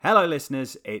Hello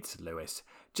listeners, it's Lewis.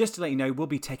 Just to let you know, we'll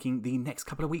be taking the next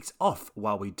couple of weeks off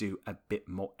while we do a bit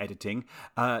more editing.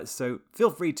 So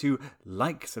feel free to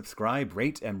like, subscribe,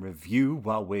 rate and review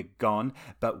while we're gone.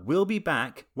 But we'll be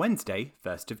back Wednesday,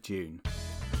 1st of June.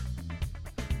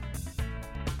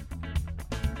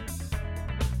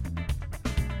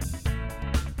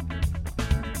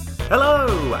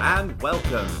 Hello and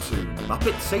welcome to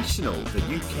Muppetsational, the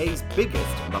UK's biggest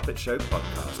Muppet Show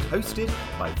podcast, hosted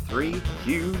by three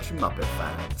huge Muppet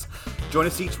fans. Join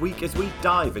us each week as we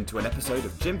dive into an episode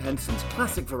of Jim Henson's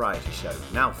classic variety show,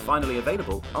 now finally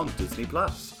available on Disney+.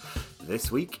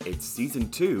 This week, it's Season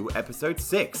 2, Episode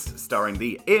 6, starring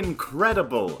the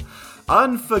incredible,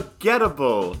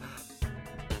 unforgettable,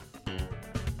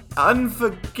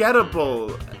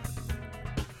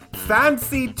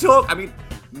 fancy talk,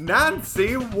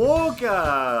 Nancy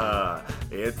Walker!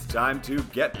 It's time to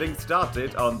get things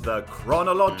started on the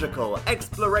chronological,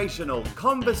 explorational,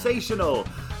 conversational,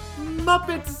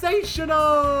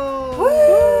 Muppetsational!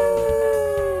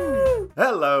 Woo!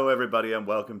 Hello everybody and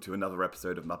welcome to another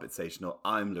episode of Muppetsational.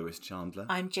 I'm Lewis Chandler.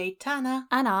 I'm Jade Tanner.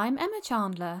 And I'm Emma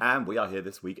Chandler. And we are here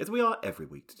this week, as we are every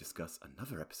week, to discuss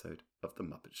another episode of The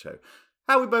Muppet Show.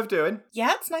 How are we both doing?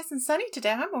 Yeah, it's nice and sunny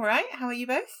today. I'm all right. How are you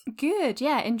both? Good,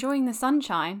 yeah, enjoying the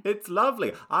sunshine. It's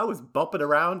lovely. I was bopping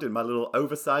around in my little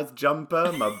oversized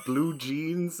jumper, my blue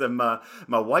jeans, and my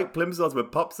white plimsolls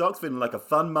with pop socks, feeling like a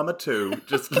fun mama too.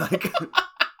 Just like...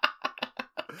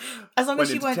 As long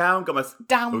as you weren't down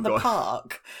the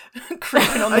park,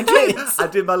 creeping on the kids. I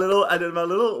did my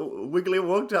little wiggly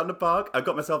walk down the park. I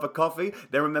got myself a coffee.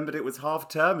 Then remembered it was half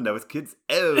term and there was kids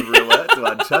everywhere, so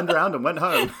I turned around and went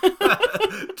home.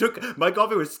 My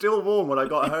coffee was still warm when I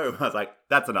got home. I was like,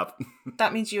 that's enough.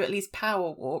 That means you at least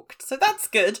power walked, so that's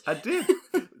good. I did.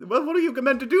 Well, what are you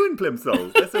meant to do in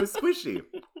plimsolls? They're so squishy.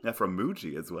 They're from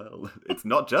Muji as well. It's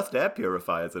not just air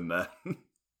purifiers in there.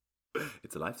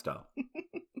 It's a lifestyle.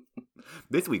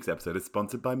 This week's episode is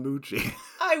sponsored by Muji.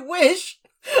 I wish.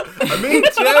 Me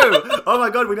too. Oh my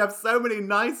god, we'd have so many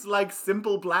nice,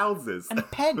 simple blouses. And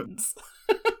pens.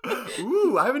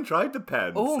 Ooh, I haven't tried the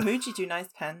pens. Oh, Muji do nice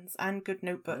pens and good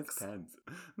notebooks. Nice pens.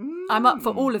 I'm up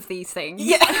for all of these things.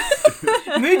 Yeah.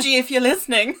 Muji, if you're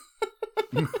listening.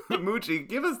 Muji,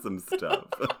 give us some stuff.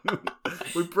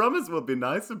 We promise we'll be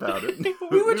nice about it.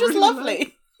 We were just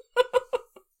lovely.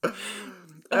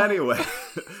 Anyway,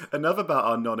 enough about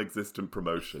our non-existent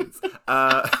promotions.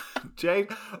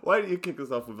 Jade, why don't you kick us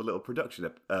off with a little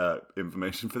production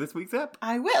information for this week's ep?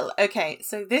 I will. Okay,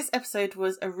 so this episode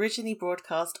was originally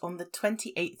broadcast on the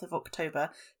 28th of October,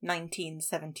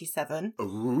 1977.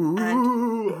 Ooh,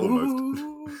 and... almost.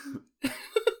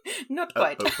 Not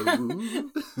quite.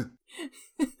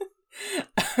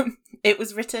 It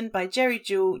was written by Jerry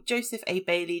Jewell, Joseph A.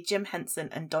 Bailey, Jim Henson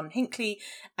and Don Hinckley,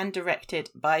 and directed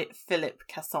by Philip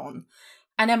Casson.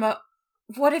 And Emma,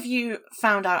 what have you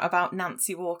found out about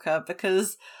Nancy Walker?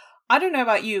 Because I don't know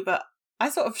about you, but I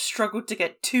sort of struggled to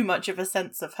get too much of a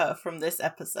sense of her from this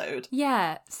episode.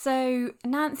 Yeah, so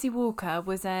Nancy Walker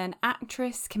was an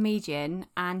actress, comedian,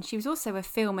 and she was also a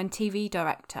film and TV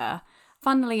director.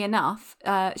 Funnily enough,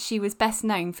 she was best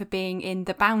known for being in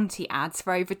the Bounty ads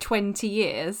for over 20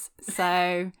 years.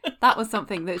 So that was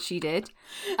something that she did.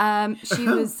 She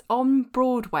was on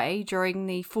Broadway during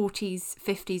the 40s,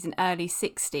 50s and early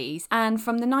 60s. And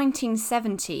from the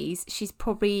 1970s, she's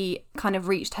probably kind of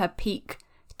reached her peak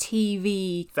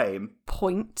TV fame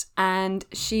point. And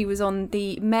she was on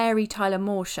the Mary Tyler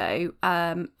Moore Show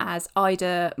as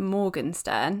Ida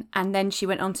Morgenstern. And then she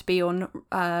went on to be on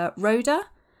Rhoda.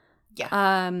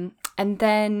 Yeah. And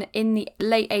then in the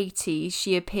late 80s,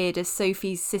 she appeared as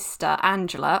Sophie's sister,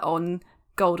 Angela, on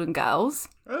Golden Girls.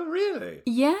 Oh, really?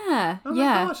 Yeah. Oh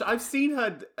my gosh, I've seen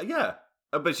her, yeah.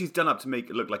 But she's done up to make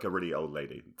it look like a really old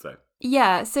lady, so.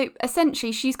 Yeah, so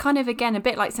essentially she's kind of, again, a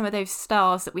bit like some of those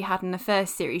stars that we had in the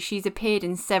first series. She's appeared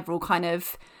in several kind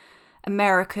of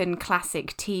American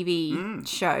classic TV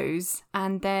shows.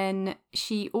 And then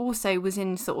she also was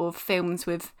in sort of films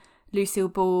with Lucille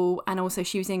Ball, and also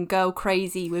she was in Girl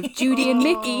Crazy with Judy and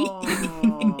Mickey.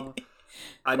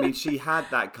 I mean, she had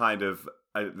that kind of,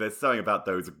 there's something about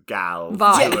those gals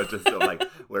Vibe. who are just sort of like,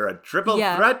 we're a triple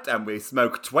threat and we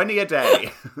smoke 20 a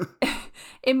day.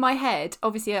 in my head,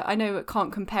 obviously I know it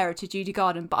can't compare it to Judy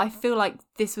Garland, but I feel like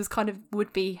this was kind of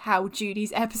would be how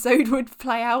Judy's episode would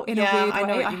play out in a weird I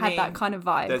know way. what I you had mean. that kind of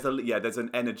vibe. There's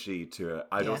an energy to it.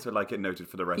 I'd also like it noted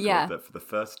for the record that for the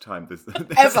first time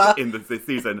Ever in this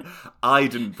season, I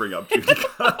didn't bring up Judy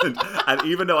Garland, and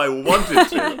even though I wanted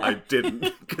to, I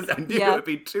didn't, because I knew it would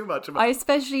be too much of a... I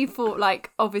especially thought, like,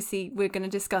 obviously we're going to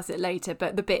discuss it later,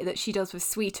 but the bit that she does with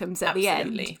Sweetums at the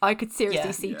end, I could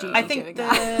seriously see Judy I think doing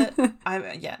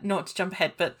that. Not to jump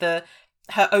ahead, but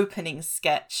her opening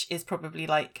sketch is probably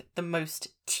like the most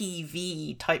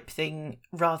TV type thing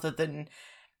rather than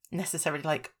necessarily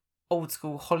like old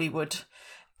school Hollywood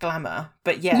glamour.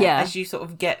 But as you sort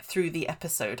of get through the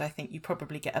episode, I think you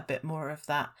probably get a bit more of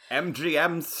that.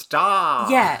 MGM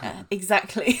star! Yeah,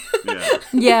 exactly.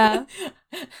 Yeah.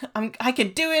 I can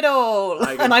do it all,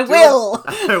 and I will.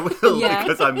 I will,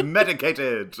 because I'm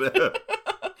medicated.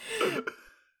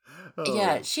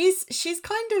 Yeah, she's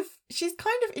kind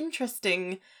of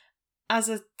interesting as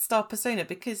a star persona,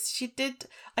 because she did,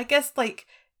 I guess, like,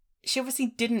 she obviously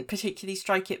didn't particularly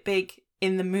strike it big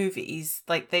in the movies.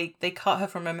 Like, they cut her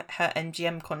from her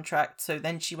MGM contract, so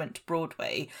then she went to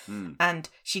Broadway, and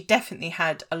she definitely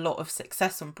had a lot of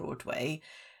success on Broadway.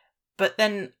 But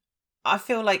then I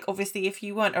feel like, obviously, if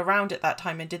you weren't around at that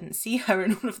time and didn't see her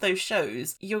in all of those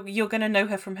shows, you're going to know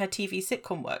her from her TV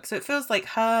sitcom work. So it feels like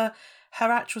her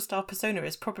actual star persona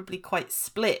is probably quite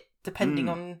split depending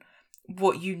on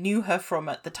what you knew her from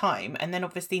at the time. And then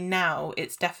obviously now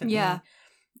it's definitely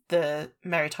the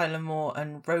Mary Tyler Moore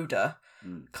and Rhoda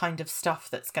kind of stuff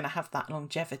that's going to have that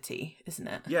longevity, isn't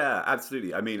it? Yeah,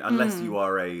 absolutely. I mean, unless you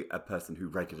are a person who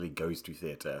regularly goes to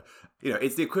theatre,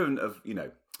 it's the equivalent of,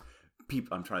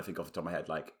 people, I'm trying to think off the top of my head,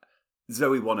 like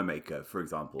Zoe Wanamaker, for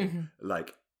example,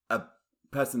 like a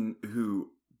person who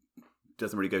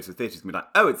doesn't really go to the theatre is going to be like,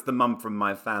 oh, it's the mum from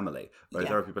My Family. Whereas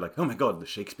there are people like, oh my God, the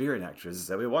Shakespearean actress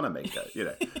Zoe Wanamaker,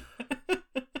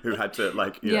 who had to,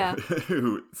 like,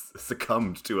 who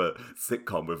succumbed to a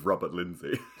sitcom with Robert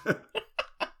Lindsay.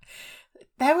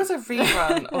 There was a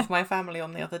rerun of My Family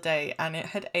on the other day, and it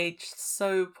had aged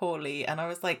so poorly, and I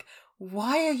was like,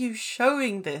 why are you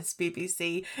showing this,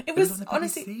 BBC? It was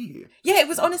honestly... Yeah, it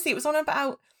was on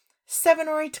about 7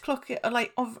 or 8 o'clock,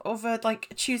 like, of a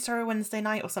Tuesday or Wednesday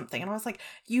night or something. And I was like,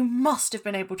 you must have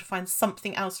been able to find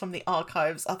something else from the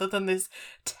archives other than this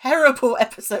terrible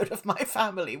episode of My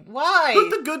Family. Why? Put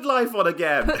The Good Life on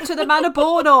again. Put To the Manor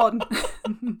Born on.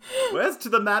 Where's To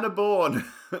the Manor Born?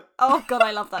 Oh God,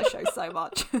 I love that show so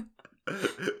much.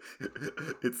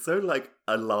 It's so, like,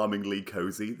 alarmingly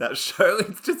cozy, that show.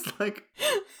 It's just like...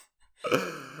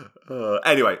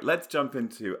 Anyway, let's jump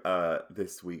into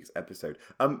this week's episode.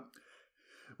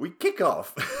 We kick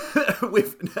off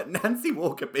with Nancy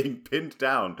Walker being pinned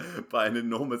down by an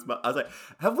enormous... I was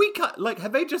like,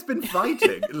 have they just been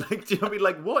fighting? Like, do you know what I mean?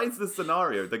 Like, what is the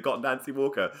scenario that got Nancy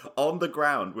Walker on the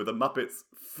ground with a Muppet's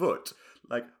foot,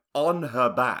 like, on her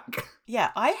back? Yeah,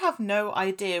 I have no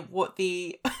idea what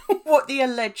the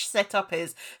alleged setup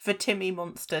is for Timmy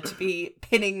Monster to be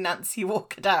pinning Nancy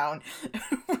Walker down.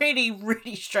 Really,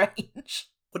 really strange.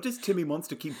 What does Timmy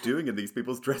Monster keep doing in these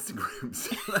people's dressing rooms?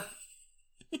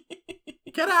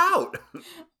 Get out!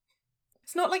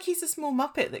 It's not like he's a small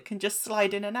Muppet that can just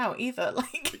slide in and out either.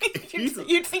 Like,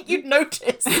 you'd think you'd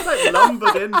notice. He's like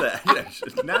lumbered in there.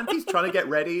 Nancy's trying to get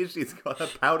ready. She's got her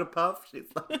powder puff.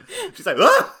 She's like,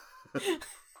 ah!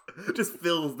 Just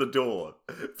fills the door.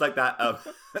 It's like that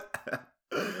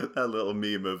that little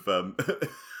meme of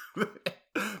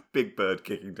Big Bird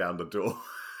kicking down the door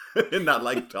in that,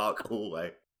 like, dark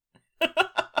hallway.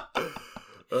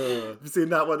 Have you seen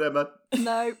that one, Emma?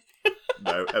 No.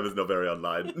 No, Emma's not very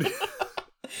online.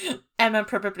 Emma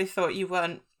probably thought you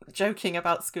weren't joking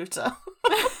about Scooter.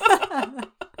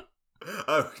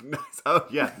 Oh, nice. Oh,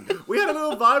 yeah. We had a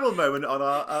little viral moment on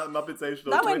our Muppet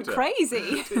Station on Twitter. That went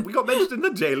crazy. We got mentioned in the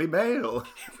Daily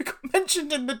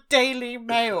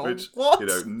Mail. Which, what?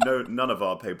 None of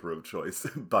our paper of choice,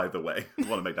 by the way. I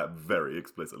want to make that very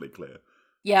explicitly clear.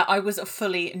 Yeah, I was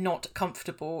fully not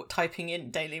comfortable typing in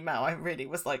Daily Mail. I really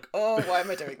was like, oh, why am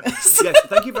I doing this? Yes,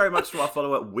 thank you very much to our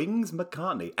follower, Wings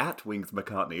McCartney, at Wings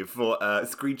McCartney, for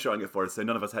screenshotting it for us, so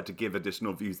none of us had to give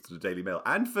additional views to the Daily Mail,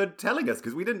 and for telling us,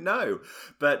 because we didn't know.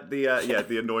 But the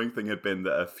annoying thing had been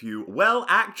that a few,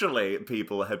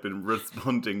 people had been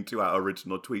responding to our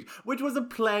original tweet, which was a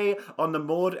play on the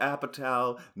Maud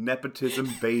Apatow nepotism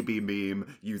baby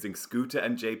meme using Scooter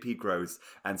and JP Gross,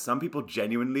 and some people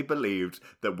genuinely believed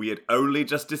that we had only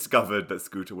just discovered that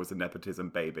Scooter was a nepotism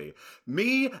baby.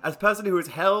 Me, as a person who has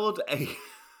held a...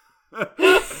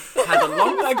 has a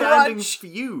long-standing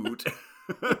feud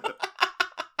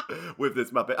with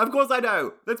this Muppet. Of course I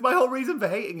know. That's my whole reason for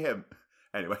hating him.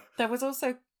 Anyway. There was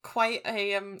also quite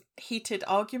a heated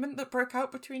argument that broke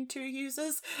out between two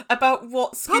users about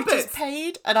what Scooter's Puppets!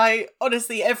 paid, and I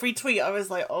honestly, every tweet I was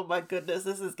like, oh my goodness,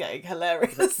 this is getting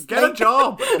hilarious. Get a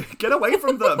job. Get away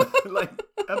from them. Like,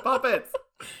 puppets.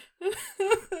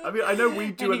 I mean, I know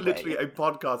we do Anyway. literally a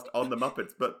podcast on the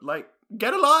Muppets, but like,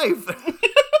 get alive.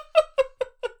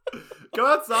 Go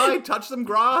outside, touch some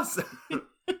grass.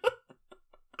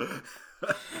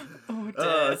 Oh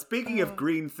dear. Speaking of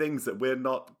green things that we're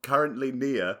not currently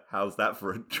near, how's that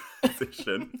for a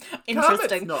transition? Interesting.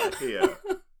 Kermit's not here.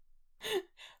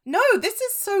 No, this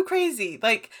is so crazy.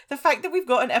 Like, the fact that we've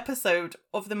got an episode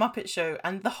of The Muppet Show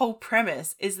and the whole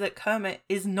premise is that Kermit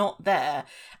is not there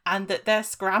and that they're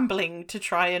scrambling to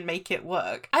try and make it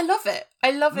work. I love it.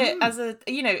 I love it as a,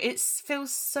 it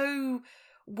feels so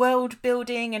world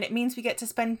building, and it means we get to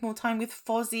spend more time with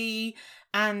Fozzie,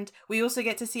 and we also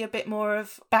get to see a bit more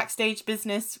of backstage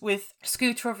business with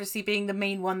Scooter obviously being the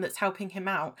main one that's helping him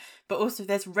out, but also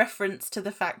there's reference to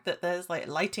the fact that there's like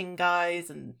lighting guys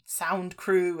and sound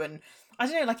crew, and I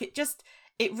don't know, like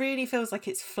it really feels like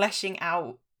it's fleshing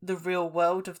out the real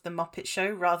world of the Muppet Show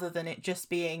rather than it just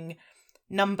being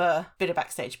number, bit of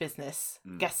backstage business,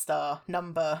 guest star,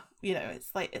 number,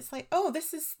 it's like, oh,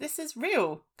 this is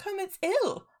real. Kermit's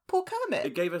ill. Poor Kermit.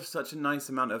 It gave us such a nice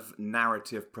amount of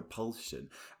narrative propulsion.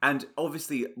 And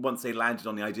obviously, once they landed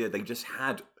on the idea, they just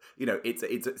had,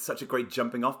 it's such a great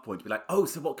jumping off point to be like, oh,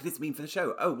 so what could this mean for the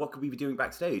show? Oh, what could we be doing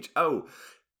backstage? Oh,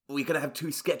 we're going to have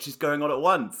 2 sketches going on at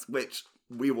once, which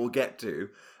we will get to.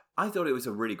 I thought it was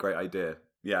a really great idea.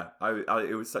 Yeah,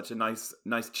 it was such a nice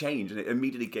change, and it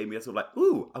immediately gave me a sort of like,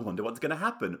 ooh, I wonder what's going to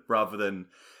happen, rather than,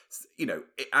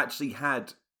 it actually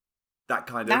had that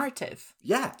kind of narrative.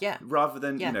 Yeah. Rather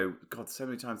than, Yeah. God, so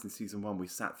many times in season 1 we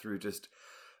sat through just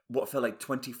what felt like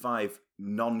 25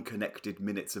 non-connected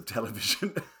minutes of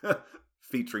television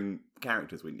featuring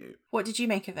characters we knew. What did you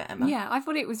make of it, Emma? Yeah, I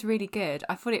thought it was really good.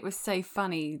 I thought it was so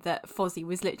funny that Fozzie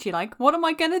was literally like, what am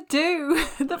I going to do?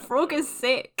 The frog is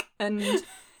sick. And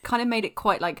kind of made it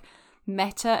quite like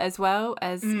meta as well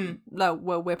as, well,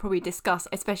 we'll probably discuss,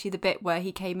 especially the bit where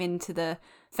he came into the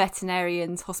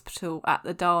veterinarian's hospital at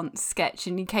the dance sketch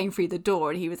and he came through the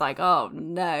door and he was like, oh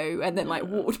no, and then like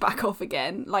walked back off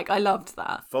again. Like, I loved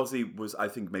that. Fozzie was, I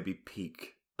think, maybe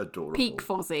peak adorable. Peak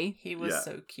Fozzie. He was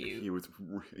so cute. You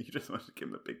just wanted to give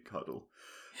him a big cuddle.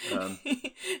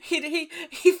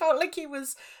 He felt like he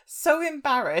was so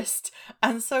embarrassed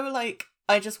and so like,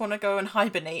 I just want to go and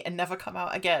hibernate and never come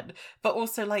out again. But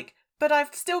also like, but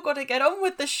I've still got to get on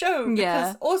with the show. Because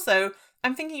Yeah. also,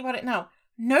 I'm thinking about it now,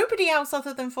 nobody else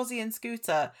other than Fozzie and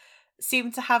Scooter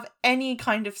seemed to have any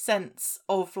kind of sense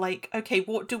of like, okay,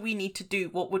 what do we need to do?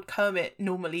 What would Kermit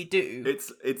normally do?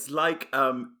 It's like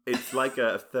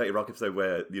a 30 Rock episode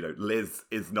where, Liz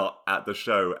is not at the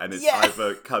show and it's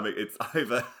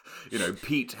either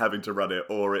Pete having to run it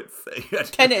or it's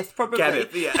Kenneth, probably.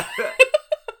 Kenneth, yeah.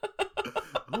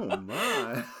 Oh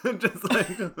my. Just like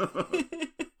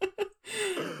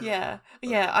Yeah.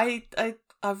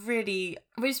 I've really,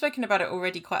 we've spoken about it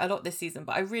already quite a lot this season,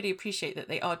 but I really appreciate that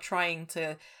they are trying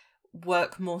to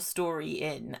work more story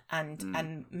in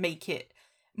and make it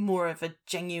more of a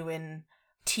genuine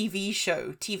TV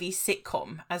show, TV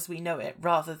sitcom as we know it,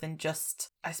 rather than just,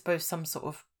 I suppose, some sort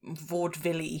of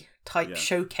vaudeville type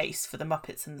showcase for the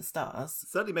Muppets and the Stars.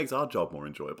 certainly makes our job more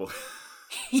enjoyable.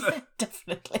 Yeah,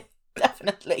 definitely.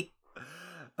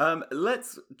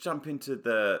 Let's jump into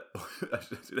the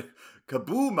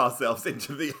kaboom ourselves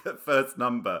into the first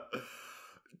number.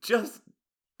 Just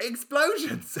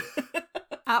explosions.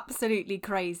 Absolutely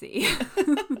crazy.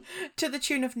 To the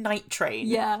tune of Night Train.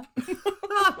 Yeah.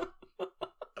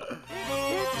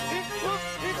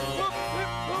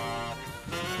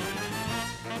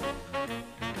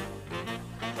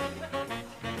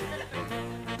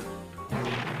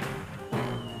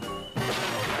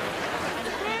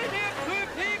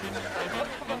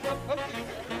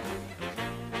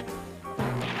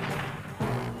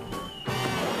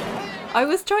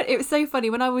 It was so funny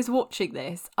when I was watching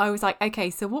this. I was like, okay,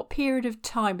 so what period of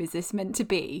time is this meant to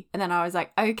be? And then I was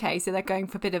like, okay, so they're going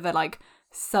for a bit of a like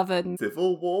Southern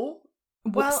Civil War?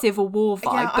 Civil War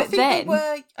vibe. Yeah, but then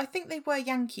I think they were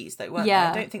Yankees though, weren't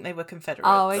Yeah. they? I don't think they were Confederates.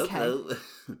 Oh, okay.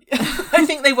 I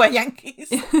think they were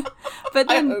Yankees. But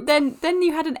then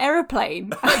you had an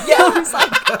aeroplane. I was like,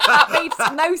 that made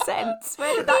no sense.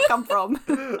 Where did that come from?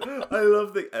 I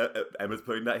love that Emma's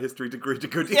putting that history degree to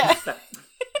good use. Yeah.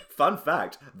 Fun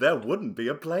fact, there wouldn't be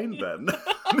a plane then.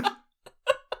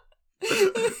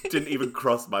 Didn't even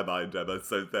cross my mind, Emma,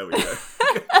 so there we go.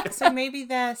 So maybe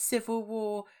they're Civil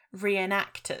War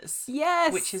reenactors.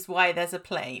 Yes. Which is why there's a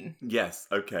plane. Yes,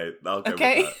 okay, I'll go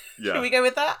Okay. with that. Yeah. Should we go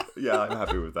with that? Yeah, I'm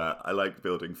happy with that. I like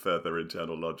building further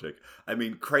internal logic. I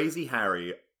mean, Crazy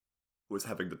Harry was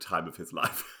having the time of his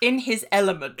life. In his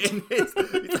element. He's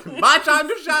like, my time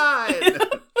to shine!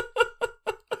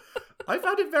 I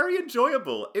found it very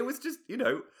enjoyable. It was just,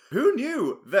 who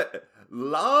knew that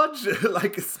large,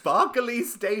 like, sparkly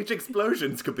stage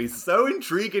explosions could be so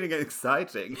intriguing and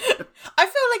exciting? I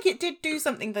feel like it did do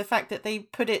something, the fact that they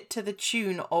put it to the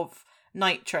tune of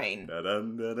Night Train. It I was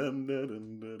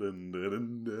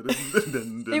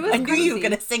knew you were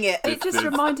going to sing it. It just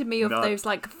reminded me of Not those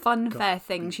like funfair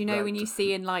things, when right. you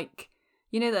see in like,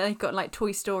 that they've got like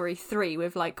Toy Story 3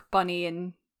 with like Bunny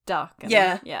and Duck. And,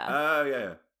 Yeah. Yeah. Oh,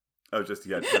 yeah. Oh, just,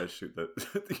 trying to shoot the...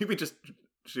 You'd be just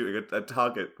shooting a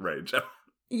target range.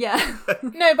 Yeah.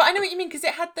 No, but I know what you mean, because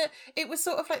it was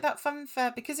sort of like that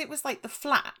funfair, because it was like the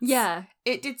flats. Yeah.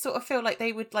 It did sort of feel like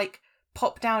they would like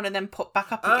pop down and then pop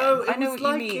back up again. Oh, I know was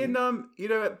what like you mean.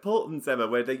 in, at Portland's, Emma,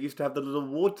 where they used to have the little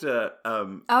water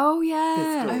Oh, yeah.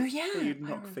 pistols. Oh, yeah, where you'd I knock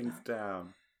remember things that.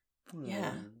 down.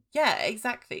 Yeah. Oh. Yeah,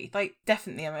 exactly. Like,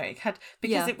 definitely America had,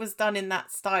 because Yeah. it was done in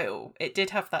that style, it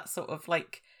did have that sort of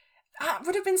like, it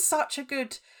would have been such a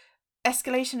good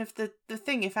escalation of the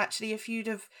thing if you'd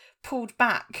have pulled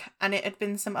back and it had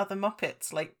been some other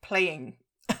Muppets like playing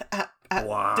at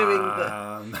doing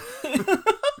the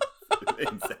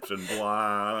Inception.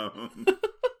 Wow.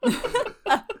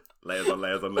 Layers on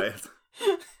layers on layers.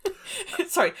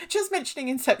 Sorry, just mentioning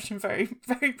Inception very,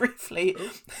 very briefly.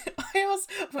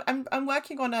 I'm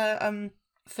working on a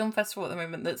film festival at the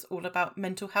moment that's all about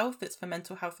mental health. It's for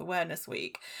Mental Health Awareness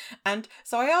Week, and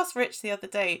so I asked Rich the other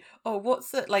day,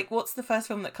 what's the first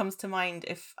film that comes to mind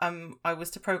if I was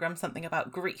to program something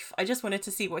about grief? I just wanted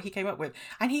to see what he came up with,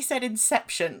 and he said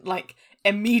Inception, like,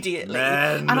 immediately.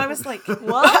 Men. And I was like,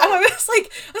 what? And I was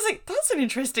like, that's an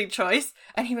interesting choice.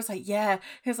 And he was like, yeah.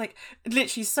 He was like,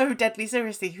 literally so deadly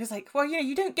seriously. He was like, well,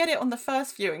 you don't get it on the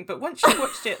first viewing, but once you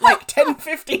watched it like 10,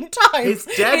 15 times, His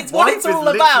dead it's what wife it's is all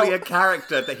literally about. a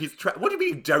character that he's... What do you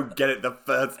mean you don't get it the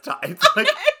first time? It's like...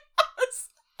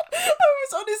 I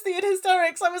was honestly in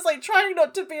hysterics. I was like trying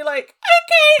not to be like,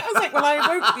 okay. I was like, well, I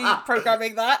won't be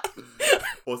programming that.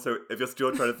 Also, if you're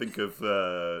still trying to think of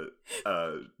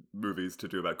movies to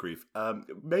do about grief,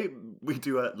 maybe we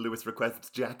do a Lewis Requests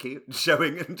Jackie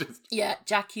showing and just... Yeah,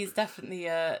 Jackie's definitely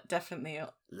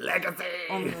Legacy!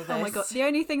 on the list. Oh my god, the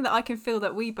only thing that I can feel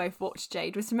that we both watched,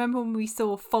 Jade, was remember when we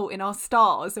saw Fault in Our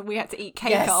Stars and we had to eat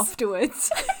cake Yes.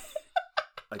 afterwards?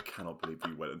 I cannot believe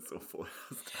you went and saw Four.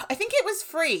 I think it was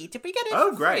free. Did we get it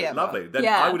Oh, for great, free, Emma? lovely. Then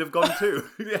Yeah. I would have gone too.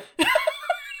 Yeah.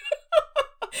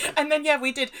 And then,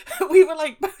 we did. We were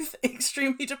like both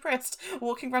extremely depressed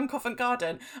walking around Covent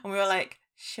Garden, and we were like,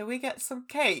 shall we get some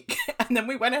cake? And then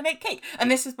we went and ate cake.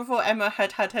 And this is before Emma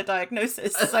had her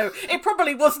diagnosis, so it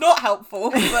probably was not helpful,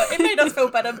 but it made us feel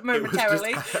better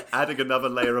momentarily. It was just adding another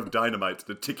layer of dynamite to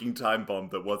the ticking time bomb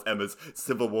that was Emma's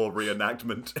Civil War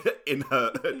reenactment in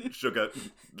her sugar.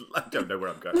 I don't know where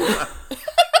I'm going with that.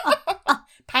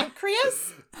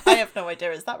 Pancreas? I have no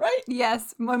idea, is that right?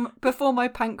 Yes, before my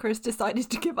pancreas decided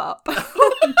to give up.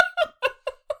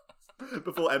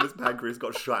 Before Emma's pancreas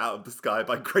got shot out of the sky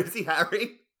by Crazy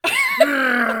Harry.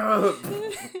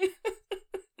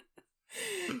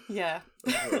 Yeah.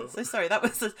 So sorry, that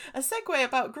was a segue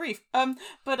about grief. A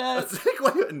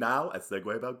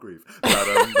segue about grief.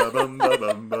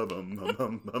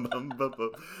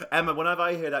 Emma, whenever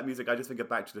I hear that music, I just think of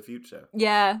Back to the Future.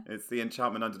 Yeah. It's the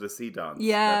Enchantment Under the Sea dance.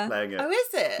 Yeah. They're playing it. Oh,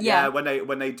 is it? Yeah.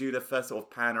 When they do the first sort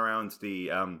of pan around the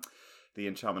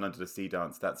Enchantment Under the Sea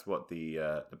dance, that's what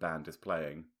the band is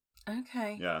playing.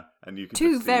 Okay. Yeah, and you can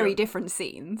Two just see, very different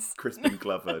scenes. Crispin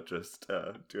Glover just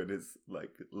doing his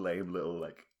like lame little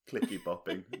like clicky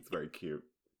bopping. It's very cute.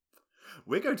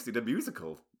 We're going to see the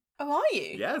musical. Oh, are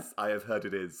you? Yes, I have heard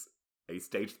it is a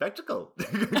stage spectacle. I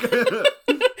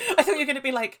thought you were going to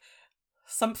be like,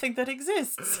 something that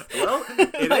exists. Well,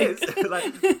 it Like- is.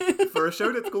 Like, for a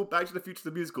show that's called Back to the Future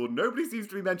the Musical, nobody seems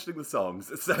to be mentioning the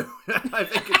songs. So I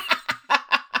think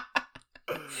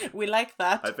We like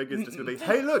that. it's just going to be,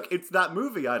 hey, look, it's that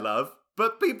movie I love,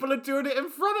 but people are doing it in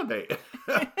front of me.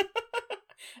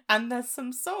 And there's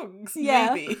some songs,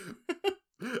 Yeah. maybe.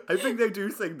 I think they do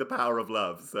sing The Power of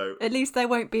Love, so... At least there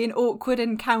won't be an awkward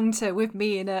encounter with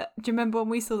me in a... Do you remember when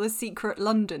we saw the Secret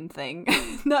London thing?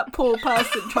 That poor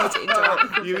person tried to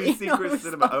interact with You me. mean I Secret was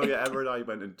Cinema? Oh like- yeah, Emma and I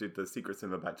went and did the Secret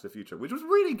Cinema Back to the Future, which was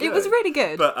really good. It was really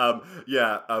good.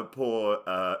 But poor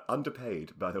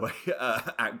underpaid, by the way,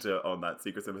 actor on that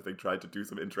Secret Cinema thing tried to do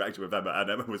some interaction with Emma,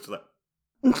 and Emma was just like,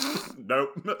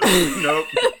 nope, nope,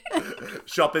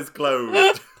 shop is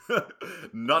closed.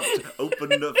 Not open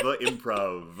for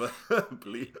improv.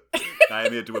 Please. I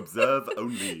am here to observe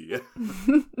only.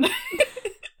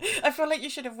 I feel like you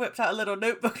should have whipped out a little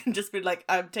notebook and just been like,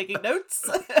 I'm taking notes.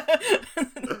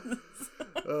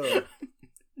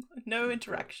 No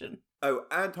interaction. Oh,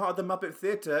 and part of the Muppet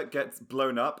Theatre gets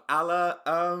blown up a la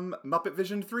Muppet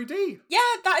Vision 3D. Yeah,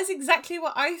 that is exactly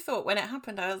what I thought when it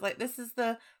happened. I was like, this is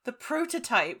the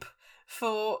prototype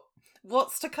for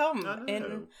what's to come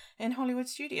in Hollywood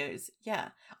studios. Yeah.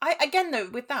 Again, though,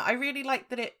 with that, I really like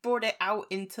that it brought it out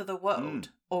into the world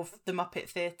of the Muppet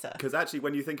Theatre. Because actually,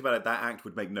 when you think about it, that act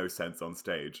would make no sense on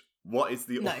stage. What is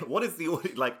the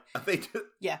audience? Like, are they just...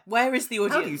 Yeah, where is the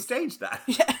audience? How do you stage that?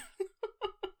 Yeah.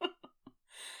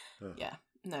 Yeah,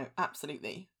 no,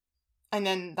 absolutely. And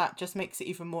then that just makes it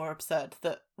even more absurd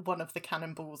that one of the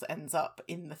cannonballs ends up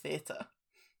in the theatre.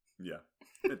 Yeah,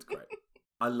 it's great.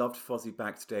 I loved Fozzie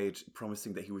backstage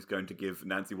promising that he was going to give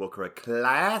Nancy Walker a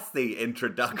classy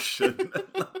introduction.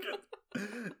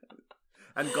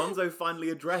 And Gonzo finally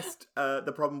addressed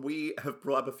the problem we have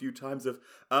brought up a few times of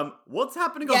what's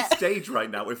happening on stage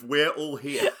right now if we're all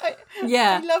here?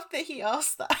 I loved that he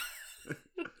asked that.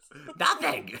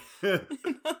 Nothing.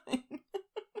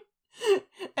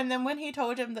 And then when he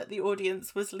told him that the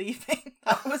audience was leaving,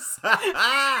 that was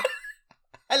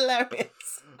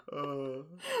hilarious.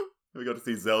 We got to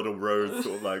see Zelda Rose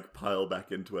sort of like pile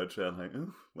back into her chair like,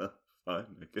 oh, well, fine,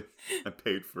 I guess I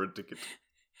paid for a ticket.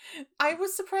 I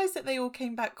was surprised that they all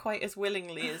came back quite as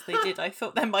willingly as they did. I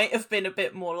thought there might have been a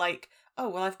bit more like, oh,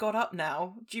 well, I've got up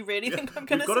now. Do you really think I'm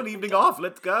going to... We've got an evening off,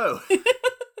 let's go.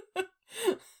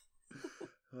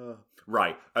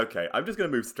 Right, okay, I'm just going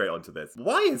to move straight on to this.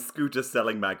 Why is Scooter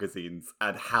selling magazines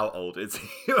and how old is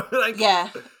he?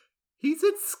 He's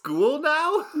at school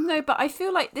now? No, but I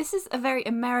feel like this is a very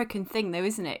American thing though,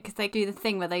 isn't it? Because they do the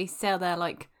thing where they sell their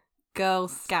like Girl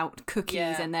Scout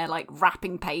cookies and their like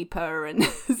wrapping paper and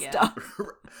stuff.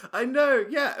 I know,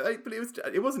 yeah, but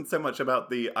it wasn't so much about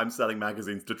the I'm selling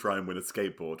magazines to try and win a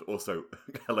skateboard. Also,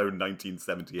 hello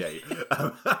 1978.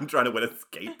 I'm trying to win a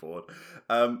skateboard.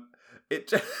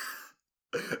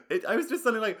 I was just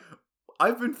suddenly like,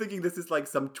 I've been thinking this is like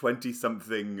some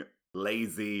 20-something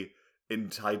lazy,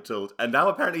 entitled, and now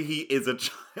apparently he is a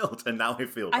child, and now I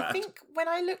feel bad. I think when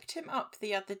I looked him up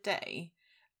the other day,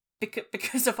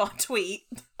 because of our tweet,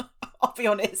 I'll be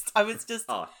honest, I was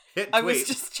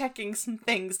just checking some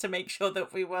things to make sure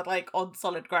that we were like on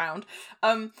solid ground.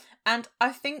 And I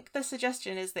think the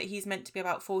suggestion is that he's meant to be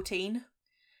about 14.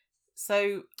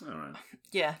 So, all right.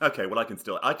 Yeah. Okay, well I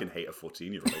can hate a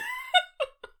 14-year-old.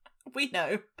 We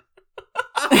know.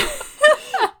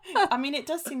 I mean, it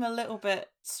does seem a little bit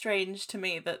strange to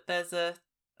me that there's a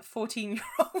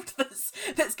 14-year-old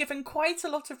that's given quite a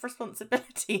lot of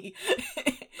responsibility.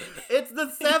 It's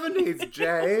the 70s,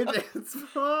 Jade. It's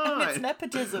fine. And it's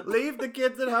nepotism. Leave the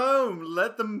kids at home.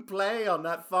 Let them play on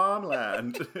that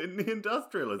farmland in the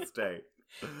industrial estate.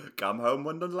 Come home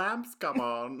when the lamps come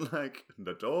on. Like,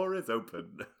 the door is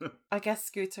open. I guess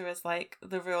Scooter is like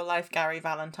the real life Gary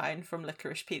Valentine from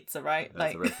Licorice Pizza, right?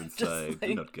 That's a reference I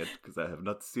do not get because I have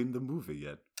not seen the movie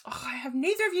yet. Oh, I have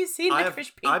neither of you seen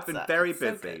Licorice Pizza. I've been very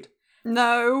busy.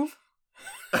 No.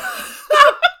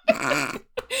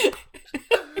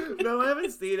 No, I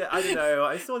haven't seen it. I don't know.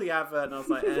 I saw the advert and I was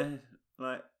like,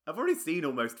 like, I've already seen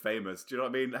Almost Famous. Do you know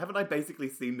what I mean? Haven't I basically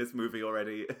seen this movie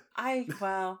already?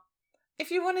 Well,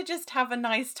 if you want to just have a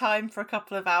nice time for a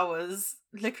couple of hours,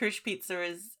 Licorice Pizza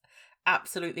is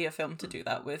absolutely a film to do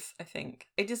that with, I think.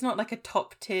 It is not like a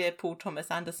top tier Paul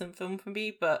Thomas Anderson film for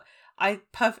me, but I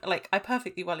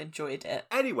perfectly well enjoyed it.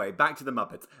 Anyway, back to the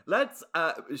Muppets. Let's,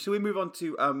 shall we move on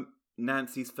to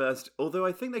Nancy's first, although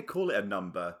I think they call it a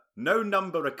number. No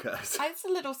number occurs. It's a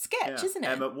little sketch, isn't it?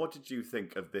 Emma, what did you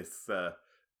think of this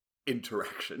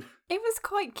interaction? It was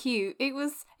quite cute. It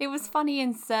was funny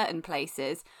in certain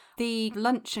places. The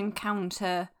luncheon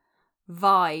counter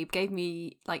vibe gave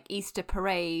me like Easter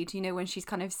parade, you know, when she's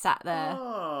kind of sat there.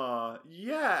 Oh,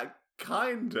 yeah,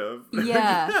 kind of.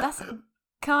 Yeah, that's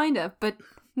kind of, but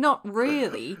not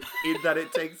really. In that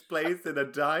it takes place in a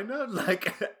diner?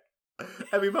 Like,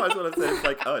 I mean, might as well have said it's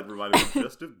like, oh, it reminded me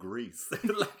just of Grease.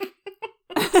 Like...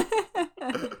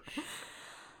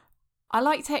 I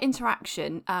liked her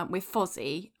interaction with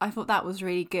Fozzie. I thought that was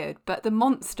really good, but the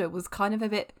monster was kind of a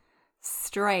bit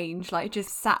strange, like just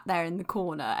sat there in the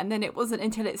corner, and then it wasn't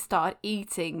until it started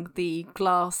eating the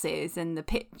glasses and the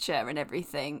picture and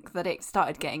everything that it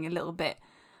started getting a little bit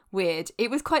weird.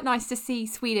 It was quite nice to see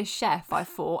Swedish Chef, I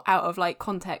thought, out of like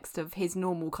context of his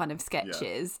normal kind of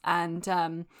sketches, and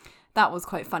that was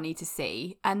quite funny to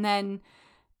see. And then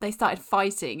they started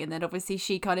fighting, and then obviously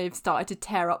she kind of started to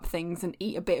tear up things and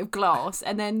eat a bit of glass,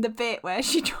 and then the bit where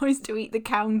she tries to eat the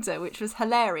counter, which was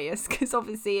hilarious because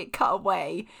obviously it cut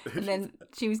away, and then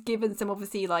she was given some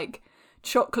obviously like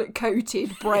chocolate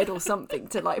coated bread or something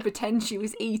to like pretend she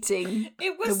was eating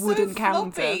It was the wooden so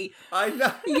counter. floppy. I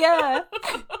know. Yeah.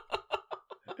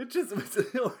 It just was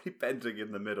already bending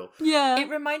in the middle. Yeah. It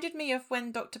reminded me of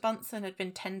when Dr. Bunsen had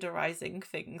been tenderizing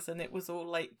things and it was all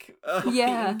like floppy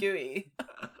Yeah. and gooey.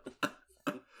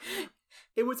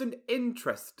 It was an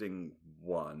interesting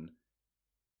one.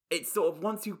 It sort of,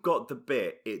 once you got the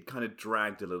bit, it kind of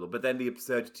dragged a little, but then the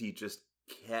absurdity just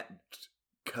kept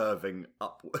curving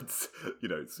upwards.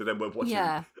 So then we're watching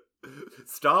Yeah.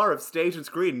 star of stage and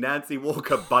screen Nancy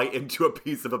Walker bite into a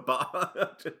piece of a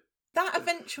bar. That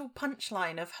eventual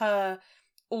punchline of her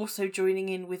also joining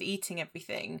in with eating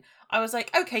everything, I was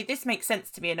like, okay, this makes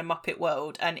sense to me in a Muppet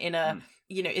world and in a,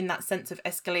 in that sense of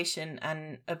escalation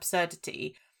and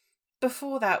absurdity.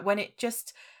 Before that, when it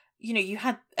just, you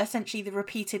had essentially the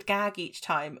repeated gag each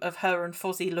time of her and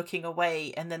Fozzie looking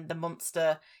away and then the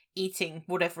monster eating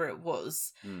whatever it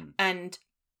was. And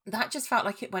that just felt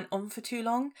like it went on for too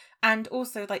long, and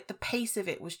also like the pace of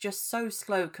it was just so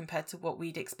slow compared to what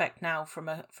we'd expect now from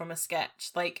a sketch.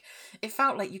 Like it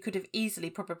felt like you could have easily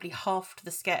probably halved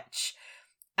the sketch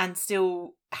and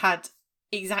still had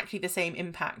exactly the same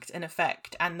impact and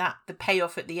effect, and that the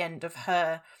payoff at the end of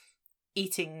her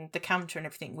eating the counter and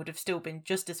everything would have still been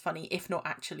just as funny, if not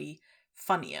actually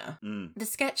funnier. The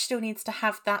sketch still needs to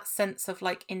have that sense of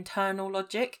like internal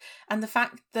logic, and the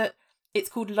fact that it's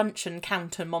called Luncheon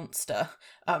Counter Monster,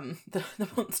 the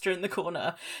monster in the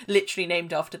corner, literally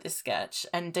named after this sketch,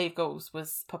 and Dave Goelz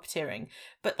was puppeteering.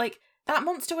 But like that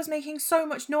monster was making so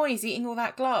much noise eating all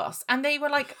that glass, and they were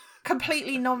like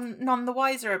completely none the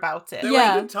wiser about it. There was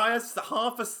an entire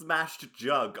half a smashed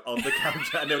jug on the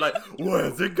counter, and they were like,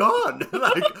 "Where's it gone?"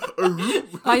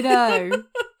 I know.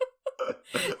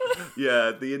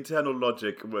 Yeah, the internal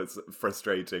logic was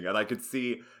frustrating, and I could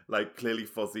see like clearly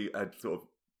Fozzie had sort of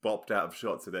bopped out of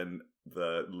shot, so then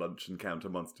the luncheon counter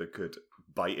monster could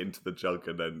bite into the jug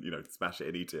and then, smash it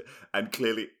and eat it. And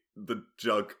clearly the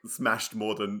jug smashed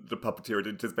more than the puppeteer had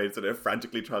anticipated, so they're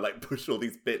frantically trying to like push all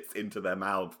these bits into their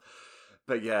mouth.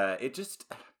 But yeah, it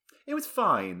was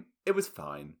fine. It was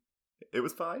fine.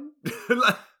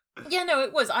 Yeah, no,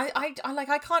 it was. I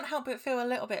can't help but feel a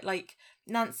little bit like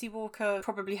Nancy Walker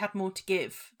probably had more to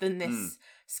give than this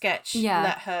sketch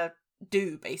let her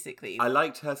do, basically. I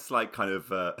liked her slight kind of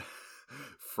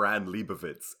Fran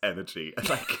Lebowitz energy.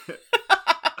 Like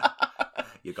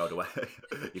you go to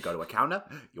a counter,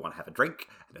 you want to have a drink,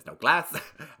 and there's no glass,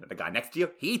 and the guy next to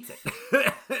you, he eats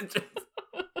it.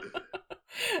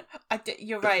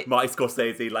 You're right. Marty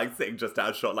Scorsese, like sitting just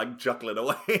out of shot, like chuckling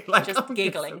away, like just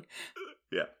giggling.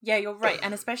 Yeah, you're right,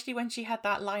 and especially when she had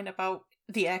that line about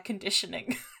the air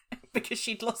conditioning. Because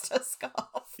she'd lost her scarf.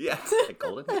 Yeah,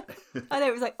 cold, isn't it? I know,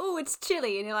 it was like, oh, it's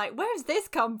chilly. And you're like, where's this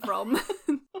come from?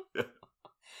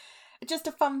 Just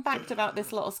a fun fact about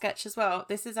this little sketch as well.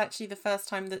 This is actually the first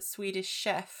time that Swedish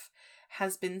Chef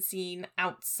has been seen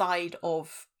outside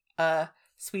of a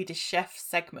Swedish Chef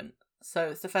segment. So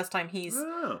it's the first time he's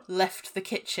left the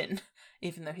kitchen,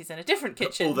 even though he's in a different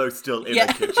kitchen. Although still in a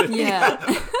kitchen.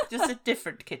 Yeah. Just a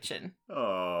different kitchen.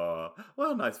 Oh,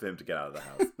 well, nice for him to get out of the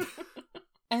house.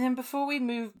 And then before we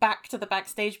move back to the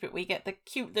backstage bit, we get the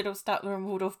cute little Statler and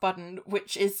Waldorf button,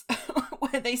 which is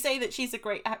where they say that she's a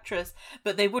great actress,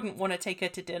 but they wouldn't want to take her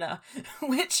to dinner,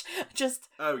 which just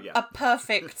a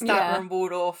perfect Statler and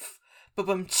Waldorf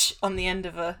ba-bum-tsh on the end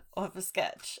of a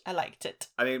sketch. I liked it.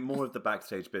 I mean, more of the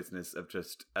backstage business of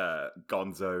just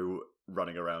Gonzo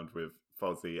running around with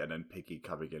Fozzie and then Piggy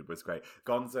coming in was great.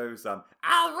 Gonzo's all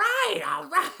right.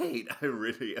 I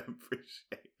really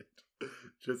appreciate it.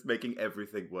 Just making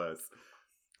everything worse.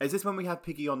 Is this when we have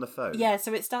Piggy on the phone? Yeah,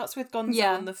 so it starts with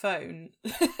Gonzo on the phone.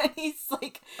 He's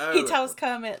like, he tells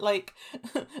Kermit, like,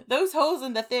 those holes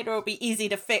in the theatre will be easy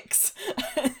to fix.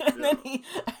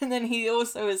 and then he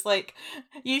also is like,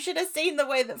 you should have seen the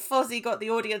way that Fozzie got the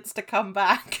audience to come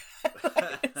back.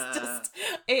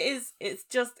 It's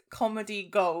just comedy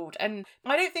gold. And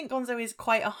I don't think Gonzo is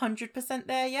quite 100%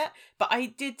 there yet, but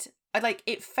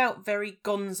it felt very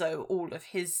Gonzo, all of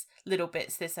his little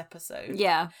bits this episode.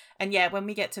 Yeah. And yeah, when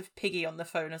we get to Piggy on the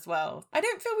phone as well, I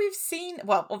don't feel we've seen,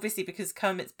 well, obviously because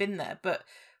Kermit's been there, but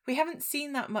we haven't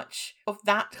seen that much of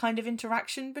that kind of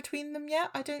interaction between them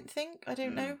yet, I don't think. I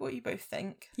don't know what you both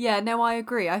think. Yeah, no, I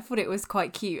agree. I thought it was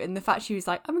quite cute. And the fact she was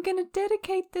like, I'm going to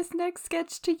dedicate this next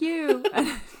sketch to you.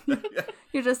 And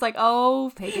you're just like,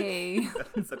 oh, Piggy.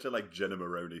 It's such a Jenna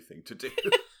Maroney thing to do.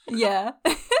 Yeah.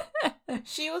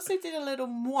 She also did a little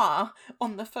moi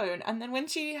on the phone, and then when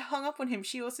she hung up on him,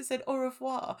 she also said au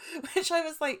revoir, which I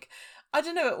was like, I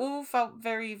don't know, it all felt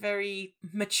very, very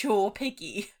mature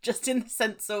Piggy, just in the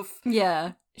sense of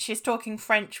Yeah. she's talking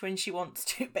French when she wants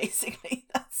to, basically.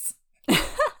 That's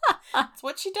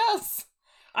what she does.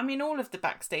 I mean, all of the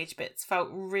backstage bits felt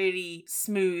really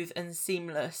smooth and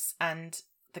seamless, and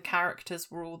the characters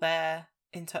were all there,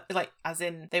 as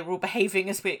in they were all behaving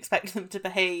as we expect them to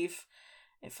behave.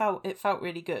 It felt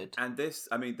really good. And this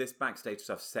backstage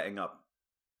stuff setting up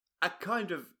a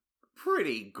kind of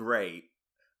pretty great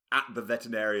at the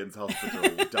veterinarian's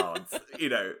hospital dance. You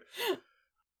know,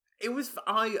 it was.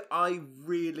 I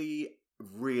really,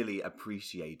 really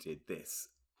appreciated this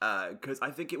because I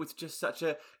think it was just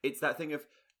it's that thing of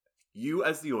you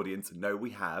as the audience know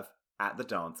we have at the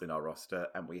dance in our roster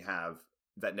and we have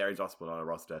veterinarian's hospital on our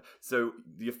roster, so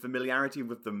the familiarity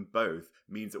with them both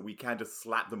means that we can just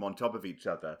slap them on top of each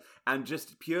other, and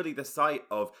just purely the sight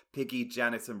of Piggy,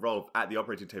 Janice and Rolf at the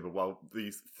operating table while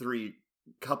these three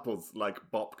couples like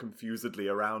bop confusedly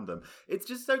around them, it's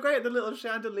just so great. The little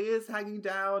chandeliers hanging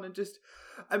down, and just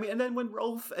and then when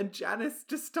Rolf and Janice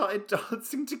just started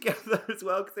dancing together as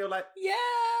well, because they were like,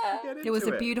 yeah, it was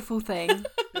a beautiful thing.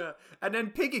 Yeah. And then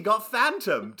Piggy got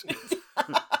phantomed.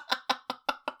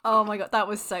 Oh my god, that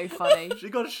was so funny. She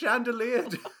got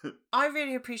chandeliered. I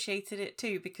really appreciated it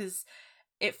too, because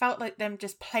it felt like them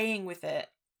just playing with it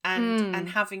and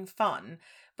having fun.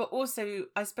 But also,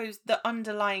 I suppose the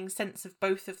underlying sense of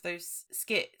both of those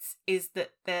skits is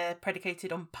that they're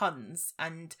predicated on puns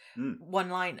and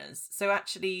one-liners. So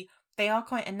actually, they are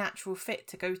quite a natural fit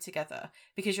to go together,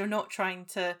 because you're not trying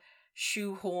to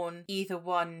shoehorn either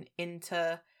one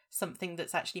into something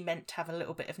that's actually meant to have a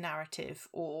little bit of narrative,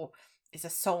 or is a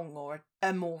song or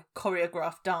a more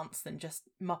choreographed dance than just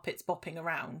Muppets bopping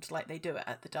around like they do it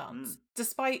at the dance.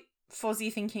 Despite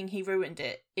Fozzie thinking he ruined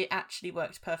it, it actually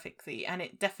worked perfectly, and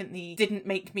it definitely didn't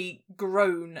make me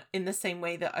groan in the same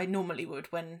way that I normally would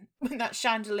when that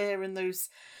chandelier and those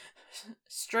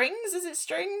strings, is it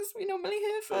strings we normally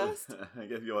hear first? I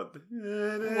guess you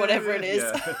want whatever it is.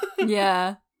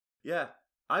 Yeah. Yeah.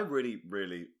 I really,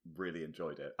 really, really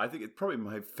enjoyed it. I think it's probably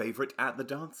my favourite at the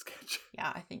dance sketch.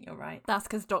 Yeah, I think you're right. That's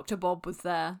because Dr. Bob was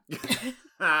there.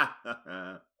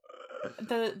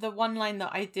 The one line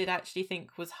that I did actually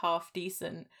think was half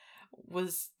decent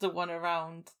was the one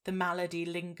around "the malady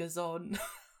lingers on."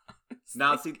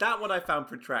 Now, see, that one I found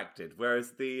protracted,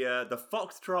 whereas the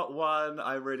Foxtrot one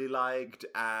I really liked,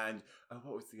 and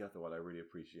what was the other one I really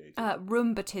appreciated?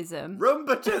 Roombatism.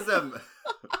 Roombatism!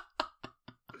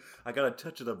 I got a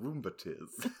touch of the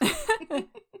Roombatis.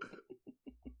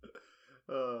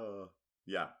 Oh,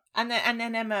 yeah. And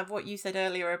then Emma, what you said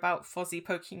earlier about Fozzie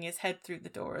poking his head through the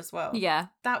door as well. Yeah.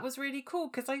 That was really cool,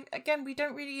 because we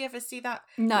don't really ever see that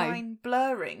No. line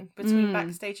blurring between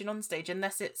backstage and onstage,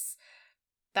 unless it's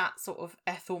that sort of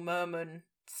Ethel Merman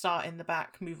start in the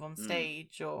back, move on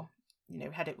stage, or,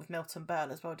 had it with Milton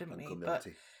Berle as well, didn't we? But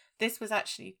this was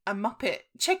actually a Muppet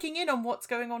checking in on what's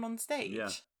going on stage. Yeah.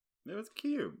 It was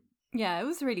cute. Yeah, it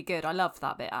was really good. I loved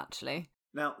that bit, actually.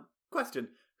 Now, question.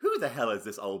 Who the hell is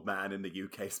this old man in the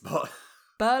UK spot?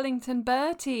 Burlington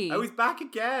Bertie. Oh, he's back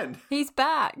again. He's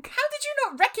back. How did you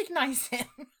not recognise him?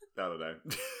 I don't know.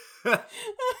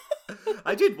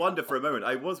 I did wonder for a moment.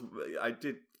 I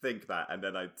did think that, and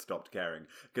then I stopped caring,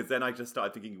 because then I just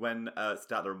started thinking when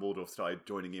Statler and Waldorf started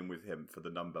joining in with him for the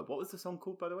number. What was the song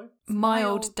called, by the way?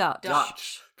 Mild Dutch.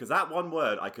 Dutch. Because that one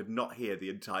word I could not hear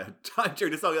the entire time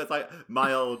during the song. I was like,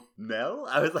 my old Nell?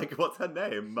 I was like, what's her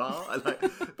name? Ma?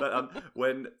 But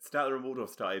when Statler and Waldorf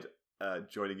started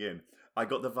joining in, I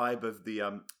got the vibe of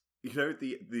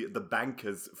the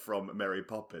bankers from Mary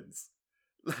Poppins.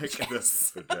 Like,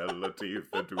 yes. The Fidelity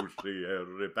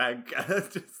Fiduciary Bank.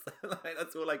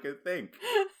 That's all I could think.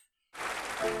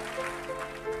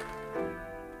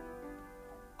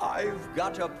 I've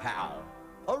got a pal,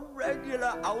 a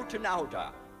regular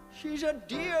out-and-outer. She's a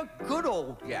dear, good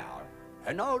old gal,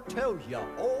 and I'll tell you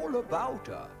all about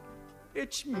her.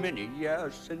 It's many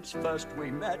years since first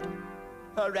we met.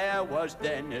 Her hair was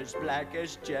then as black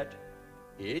as jet.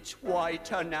 It's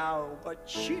whiter now, but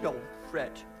she don't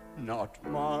fret. Not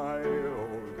my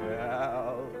old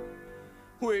gal.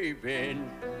 We've been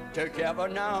together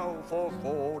now for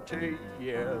 40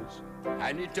 years,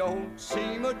 and it don't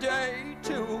seem a day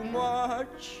too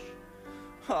much.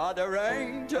 There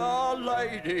ain't a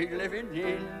lady living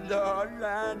in the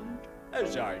land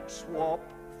as I'd swap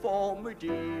for my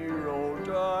dear old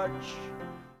Dutch.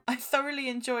 I thoroughly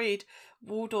enjoyed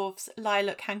Waldorf's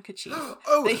lilac handkerchief.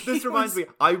 Oh, this reminds me.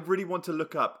 I really want to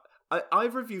look up.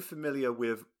 Either of you familiar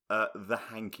with the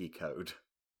Hanky Code?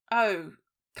 Oh,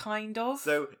 kind of.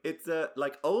 So it's a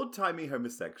like old-timey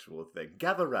homosexual thing.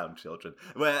 Gather round, children.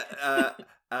 Where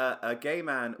a gay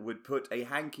man would put a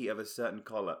hanky of a certain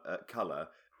colour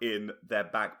in their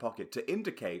back pocket to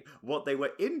indicate what they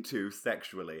were into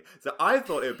sexually. So I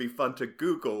thought it would be fun to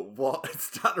Google what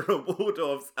Statler and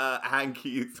Waldorf's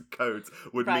hankies codes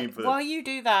would mean for them. While you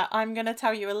do that, I'm going to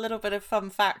tell you a little bit of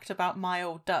fun fact about My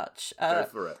Old Dutch. Go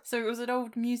for it. So it was an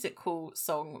old musical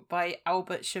song by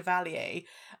Albert Chevalier,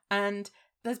 and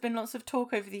there's been lots of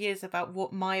talk over the years about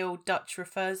what My Old Dutch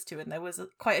refers to, and there was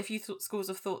quite a few schools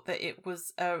of thought that it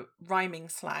was a rhyming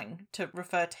slang to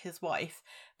refer to his wife.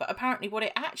 But apparently what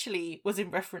it actually was in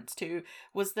reference to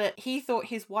was that he thought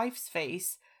his wife's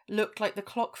face looked like the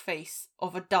clock face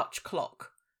of a Dutch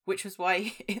clock, which was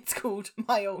why it's called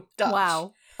My Old Dutch.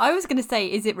 Wow. I was going to say,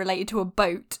 is it related to a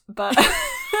boat? But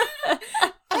I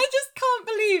just can't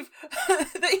believe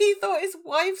that he thought his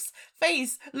wife's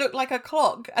face looked like a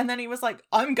clock, and then he was like,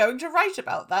 I'm going to write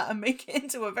about that and make it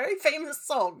into a very famous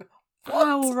song. What?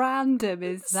 how random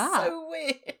is that? So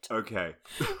weird. Okay.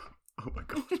 Oh my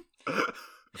god.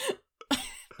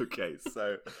 Okay,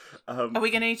 so Are we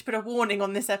going to need to put a warning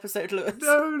on this episode, Lewis?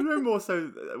 no more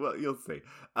so. Well, you'll see.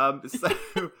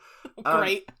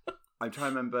 Great. I'm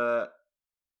trying to remember.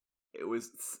 It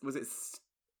was it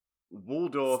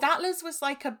Waldorf? Statler's was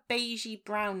like a beigey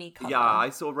brownie colour. Yeah, I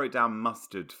sort of wrote down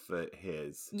mustard for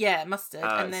his. Yeah, mustard,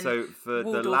 and then so for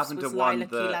Waldorf's the lavender was one,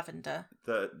 lilac-y lavender.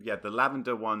 the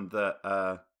lavender one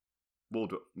that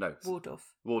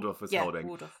Waldorf was holding.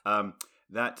 Waldorf.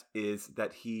 That is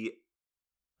that he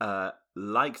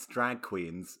likes drag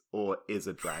queens or is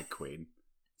a drag queen.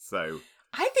 So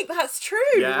I think that's true.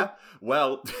 yeah,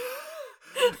 well,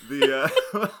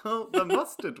 the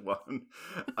mustard one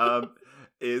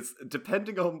is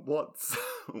depending on what.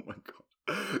 Oh my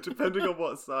god. Depending on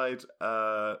what side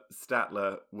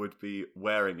Statler would be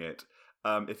wearing it.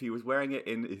 If he was wearing it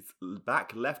in his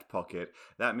back left pocket,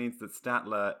 that means that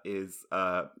Statler is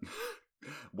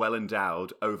well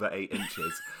endowed, over 8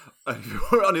 inches. If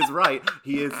you're on his right,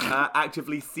 he is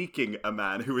actively seeking a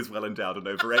man who is well endowed and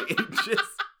over 8 inches.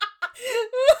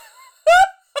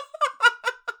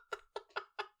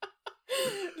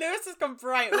 Lewis has gone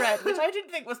bright red, which I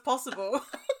didn't think was possible.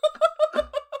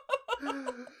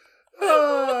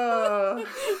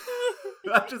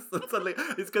 I just suddenly,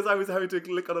 it's because I was having to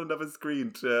click on another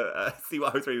screen to see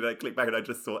what I was reading, and I clicked back and I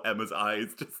just saw Emma's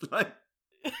eyes just like.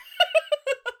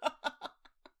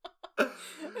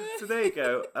 So there you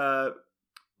go.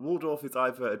 Waldorf is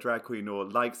either a drag queen or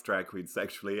likes drag queens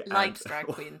sexually. Likes drag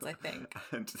queens, I think.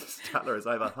 And Statler is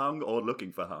either hung or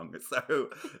looking for hung. So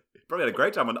probably had a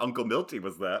great time when Uncle Milty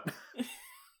was there.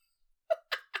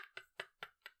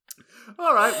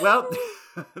 All right, well,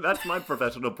 that's my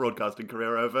professional broadcasting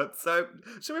career over. So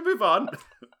shall we move on?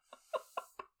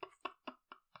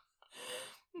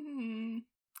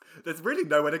 There's really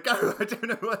nowhere to go. I don't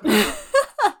know what.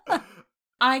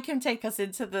 I can take us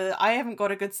into I haven't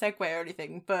got a good segue or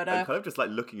anything, but I'm kind of just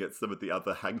like looking at some of the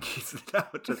other hankies now,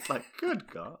 just like, good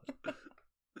God.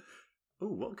 Oh,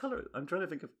 what colour? I'm trying to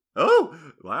think of. Oh,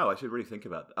 wow! I should really think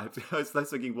about that. I was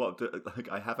thinking,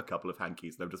 I have a couple of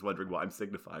hankies, and I'm just wondering what I'm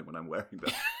signifying when I'm wearing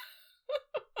them.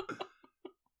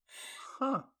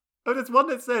 Huh? Oh, there's one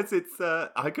that says it's.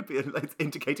 It's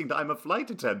indicating that I'm a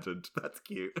flight attendant. That's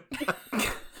cute.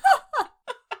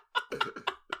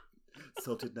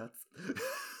 Salted nuts.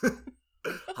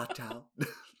 Hot towel.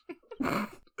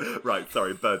 Right,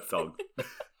 sorry, bird song.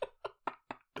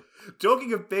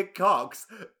 Talking of big cocks.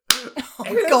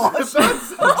 Oh, God. The bird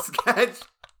song sketch.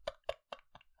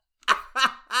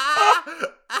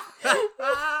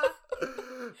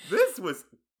 This was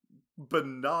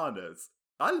bananas.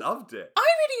 I loved it. I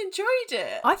really enjoyed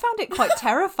it. I found it quite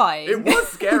terrifying. It was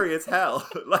scary as hell,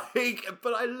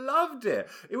 but I loved it.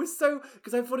 It was so,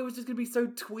 because I thought it was just going to be so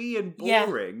twee and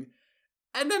boring,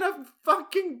 and then a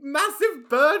fucking massive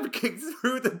bird kicks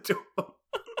through the door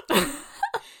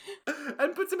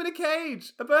and puts him in a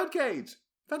bird cage.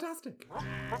 Fantastic.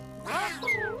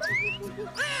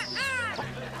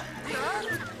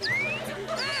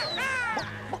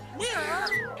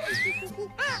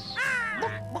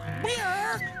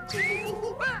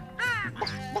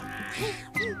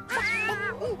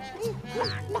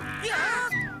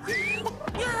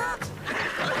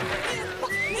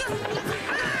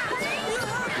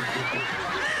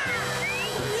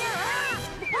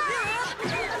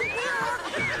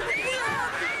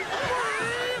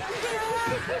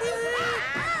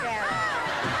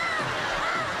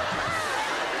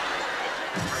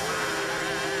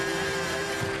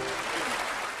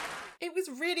 It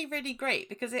was really, really great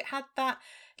because it had that,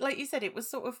 like you said, it was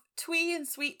sort of twee and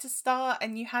sweet to start,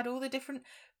 and you had all the different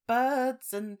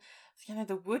birds and, you know,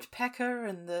 the woodpecker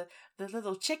and the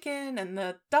little chicken and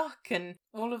the duck and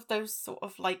all of those sort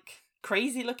of like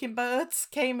crazy looking birds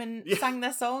came and sang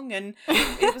their song, and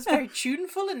it was very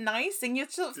tuneful and nice, and you're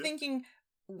sort of thinking,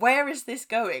 where is this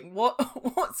going?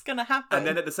 What's going to happen? And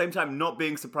then at the same time, not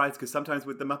being surprised, because sometimes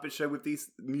with the Muppet Show, with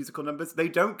these musical numbers, they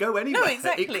don't go anywhere. No,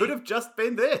 exactly. It could have just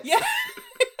been this. Yeah,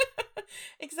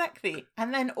 exactly.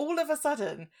 And then all of a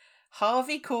sudden,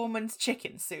 Harvey Korman's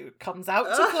chicken suit comes out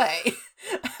to play,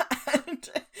 and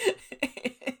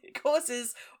it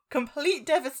causes complete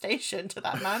devastation to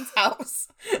that man's house.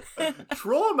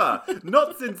 Trauma!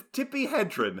 Not since Tippi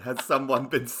Hedren has someone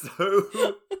been so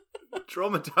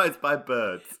traumatized by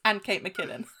birds. And Kate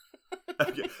McKinnon.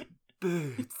 Okay.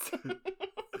 Birds.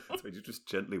 So you just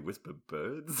gently whisper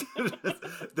birds?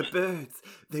 The birds.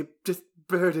 They just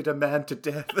birded a man to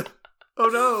death. Oh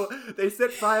no, they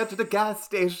set fire to the gas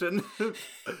station.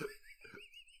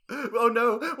 Oh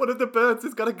no, one of the birds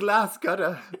has got a glass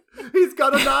cutter. He's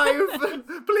got a knife.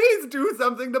 Please do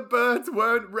something. The birds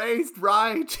weren't raised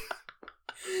right.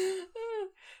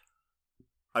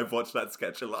 I've watched that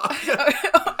sketch a lot.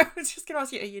 I was just going to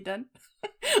ask you, are you done?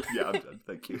 Yeah, I'm done.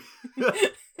 Thank you.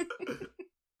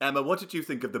 Emma, what did you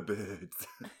think of the birds?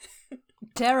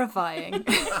 Terrifying.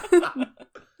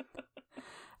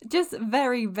 Just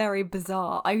very, very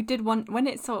bizarre. I did want, when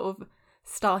it sort of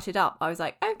started up, I was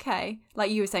like, okay,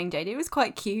 like you were saying, JD, it was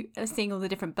quite cute seeing all the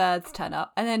different birds turn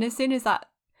up. And then as soon as that,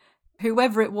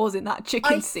 whoever it was in that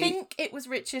chicken suit. I think it was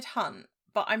Richard Hunt,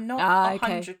 but I'm not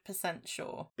 100%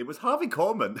 sure. It was Harvey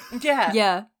Korman. Yeah.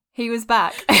 Yeah, he was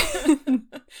back.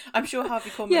 I'm sure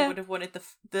Harvey Korman would have wanted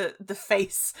the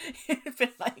face. It'd been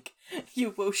like,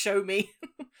 you will show me.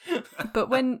 But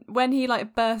when he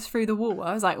like burst through the wall,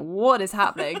 I was like, what is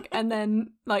happening? And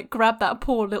then like grabbed that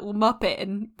poor little Muppet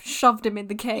and shoved him in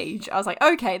the cage. I was like,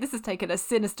 okay, this has taken a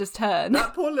sinister turn.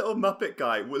 That poor little Muppet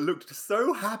guy looked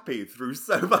so happy through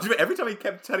so much of it. Every time he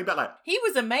kept turning back, like... He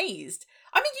was amazed.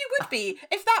 I mean, you would be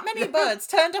if that many birds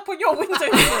turned up on your windowsill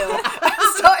and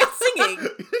started singing.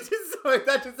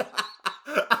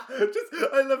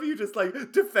 I love you just like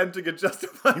defending and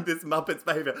justifying this Muppet's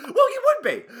behaviour. Well, you would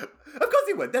be. Of course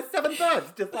you would. There's 7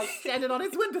 birds just like standing on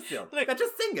his windowsill. Look, they're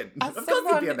just singing. As of course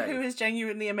you'd be someone amazed. who is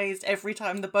genuinely amazed every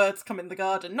time the birds come in the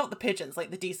garden, not the pigeons,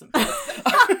 like the decent birds.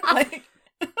 Like...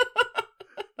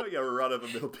 Not your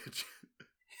run-of-the-mill pigeon.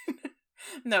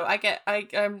 No,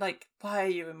 I'm like, why are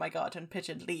you in my garden,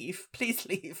 pigeon? Leave, please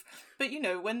leave. But you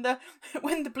know, when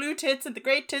the blue tits and the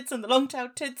grey tits and the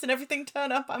long-tailed tits and everything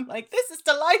turn up, I'm like, this is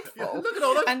delightful. Yeah, look at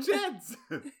all those tits.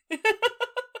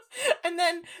 And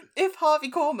then if Harvey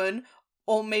Korman,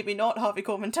 or maybe not Harvey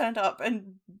Korman, turned up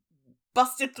and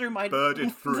busted through my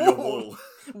birded through your wall,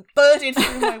 birded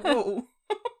through my wall.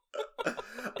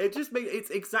 It just made it's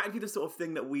exactly the sort of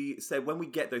thing that we say when we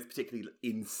get those particularly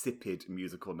insipid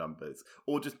musical numbers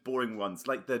or just boring ones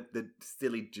like the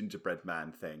silly gingerbread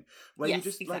man thing where you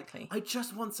just exactly. like I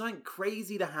just want something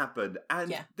crazy to happen,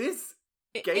 and this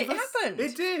it happened.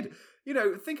 It did. You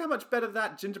know, think how much better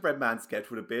that gingerbread man sketch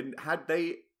would have been had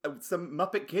they some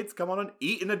Muppet kids come on and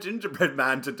eaten a gingerbread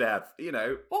man to death. You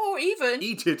know, or even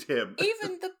eated him.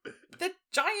 Even the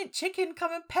giant chicken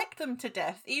come and peck them to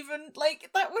death. Even like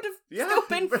that would have still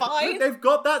been fine. They've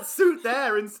got that suit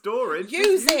there in storage.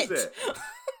 Use it.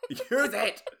 Use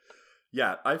it.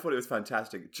 Yeah, I thought it was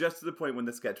fantastic. Just to the point when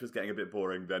the sketch was getting a bit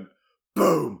boring, then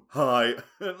boom, hi.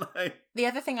 The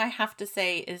other thing I have to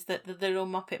say is that the little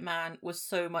Muppet Man was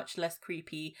so much less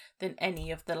creepy than any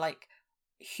of the like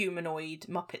humanoid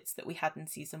Muppets that we had in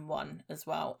season 1 as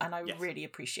well, and I really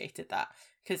appreciated that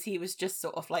because he was just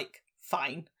sort of like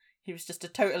fine. He was just a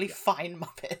totally fine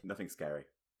Muppet. Nothing scary.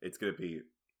 It's going to be,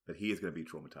 but he is going to be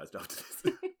traumatized after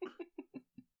this.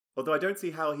 Although I don't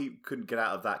see how he couldn't get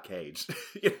out of that cage.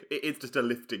 It's just a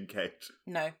lifting cage.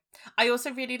 No. I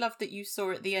also really loved that you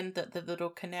saw at the end that the little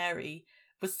canary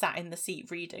was sat in the seat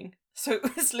reading. So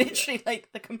it was literally like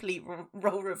the complete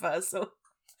role reversal.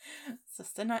 It's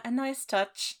just a nice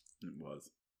touch. It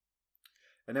was.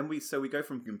 And then we go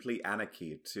from complete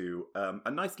anarchy to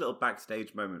a nice little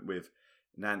backstage moment with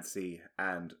Nancy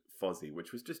and Fozzie,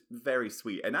 which was just very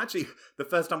sweet. And actually, the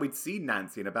first time we'd seen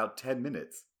Nancy in about 10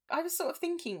 minutes. I was sort of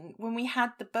thinking, when we had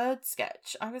the bird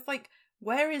sketch, I was like,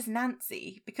 where is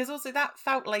Nancy? Because also that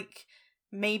felt like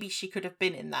maybe she could have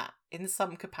been in that in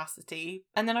some capacity.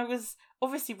 And then I was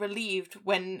obviously relieved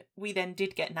when we then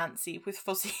did get Nancy with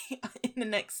Fozzie in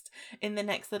the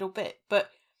next little bit. But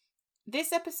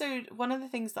this episode, one of the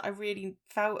things that I really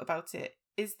felt about it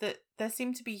is that there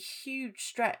seemed to be a huge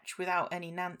stretch without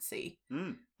any Nancy.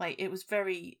 Like it was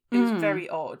very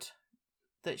odd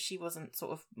that she wasn't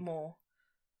sort of more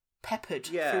peppered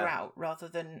Yeah. throughout, rather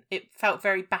than it felt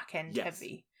very back end Yes.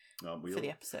 heavy Aren't we for all? the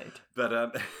episode.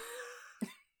 But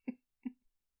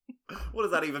what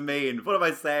does that even mean? What am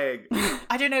I saying?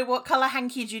 I don't know, what colour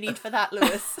hanky do you need for that,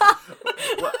 Lewis?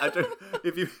 What,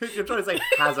 if you're trying to say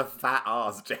has a fat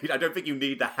ass, Jade, I don't think you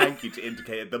need the hanky to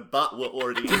indicate it. The butt will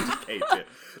already indicate it.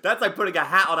 That's like putting a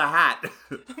hat on a hat.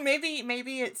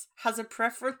 maybe it's has a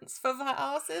preference for fat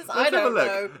asses. I Let's have a don't look.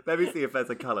 know. Let me see if there's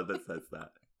a colour that says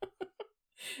that.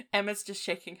 Emma's just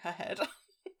shaking her head.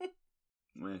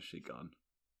 Where's she gone?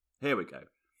 Here we go.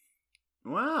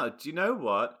 Wow, do you know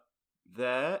what?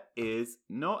 There is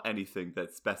not anything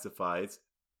that specifies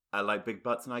I like big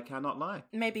butts and I cannot lie.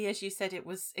 Maybe, as you said, it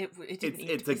didn't need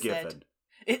It's to a be given. said.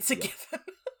 It's a Yeah. given.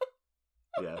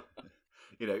 Yeah.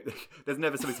 You know, there's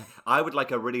never somebody saying, I would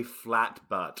like a really flat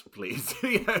butt, please.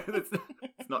 You know,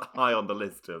 it's not high on the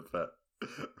list of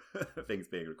things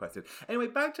being requested. Anyway,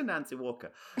 back to Nancy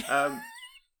Walker.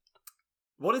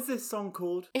 What is this song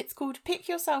called? It's called Pick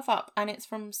Yourself Up, and it's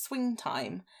from Swing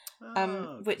Time,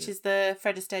 which good. is the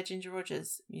Fred Astaire Ginger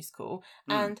Rogers musical.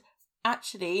 And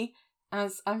actually,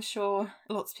 as I'm sure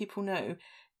lots of people know,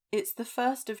 it's the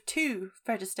first of 2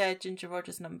 Fred Astaire Ginger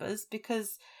Rogers numbers,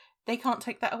 because They Can't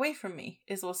Take That Away From Me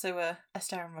is also a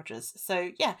Astaire and Rogers.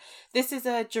 So yeah, this is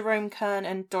a Jerome Kern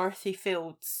and Dorothy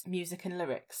Fields music and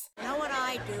lyrics. Know what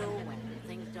I do when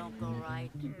things don't go right?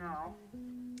 No.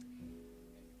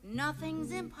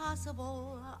 Nothing's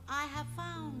impossible, I have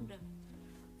found.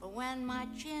 But when my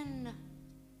chin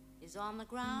is on the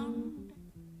ground,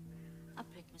 I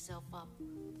pick myself up,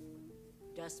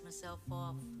 dust myself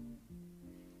off,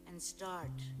 and start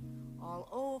all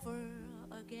over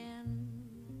again.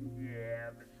 Yeah,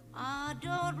 but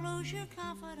Don't lose your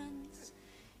confidence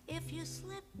if you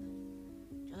slip.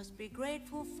 Just be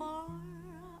grateful for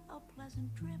a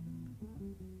pleasant trip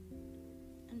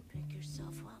and pick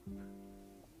yourself up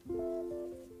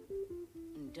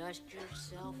and dust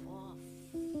yourself off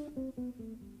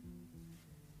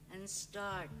and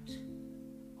start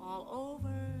all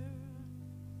over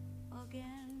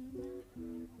again.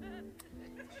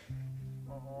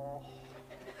 oh,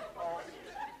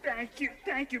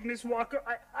 thank you, Miss Walker.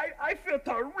 I feel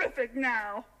terrific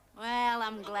now. Well,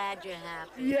 I'm glad you're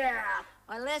happy. Yeah.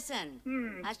 Well,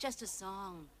 listen, that's just a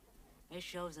song. This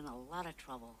show's in a lot of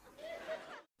trouble.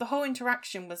 The whole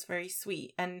interaction was very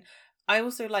sweet, and I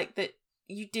also like that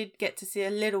you did get to see a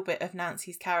little bit of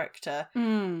Nancy's character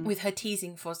with her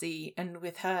teasing Fozzie and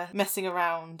with her messing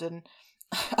around, and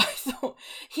I thought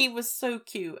he was so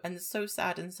cute and so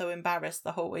sad and so embarrassed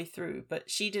the whole way through, but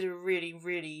she did a really,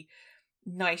 really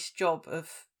nice job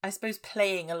of, I suppose,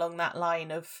 playing along that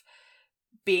line of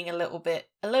being a little bit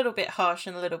harsh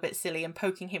and a little bit silly and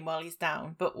poking him while he's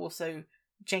down, but also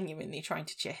genuinely trying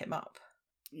to cheer him up.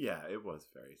 Yeah, it was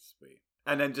very sweet.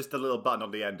 And then just a little button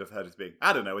on the end of her just being,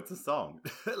 I don't know, it's a song.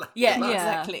 Like, Yeah,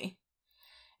 Yeah.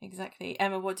 exactly.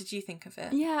 Emma, what did you think of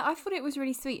it? Yeah, I thought it was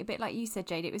really sweet, a bit like you said,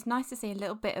 Jade. It was nice to see a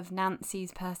little bit of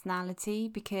Nancy's personality,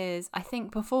 because I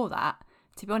think before that,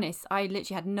 to be honest, I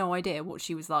literally had no idea what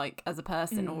she was like as a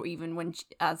person, or even when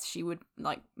as she would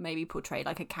like maybe portray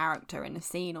like a character in a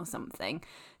scene or something.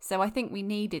 So I think we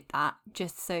needed that,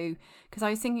 just so, because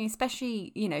I was thinking,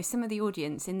 especially, you know, some of the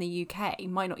audience in the UK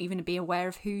might not even be aware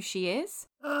of who she is.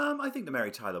 I think the Mary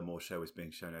Tyler Moore show was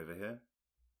being shown over here.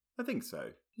 I think so.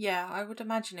 Yeah, I would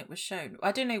imagine it was shown.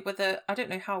 I don't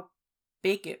know how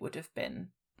big it would have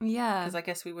been, Yeah. because I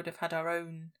guess we would have had our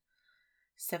own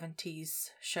 70s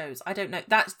shows. I don't know.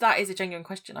 That is a genuine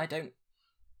question. I don't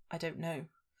know.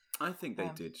 I think they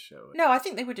did show it. No, I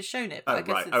think they would have shown it. But Oh, I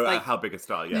guess right. it's Oh, like how big a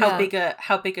star, yeah.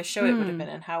 how big a show it would have been,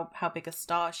 and how big a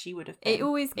star she would have been. It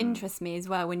always interests me as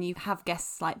well when you have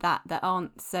guests like that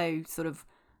aren't so sort of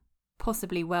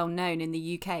possibly well known in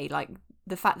the UK, like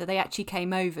the fact that they actually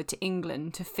came over to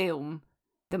England to film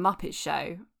the Muppet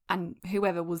Show, and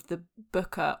whoever was the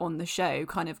booker on the show,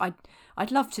 kind of,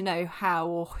 I'd love to know how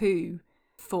or who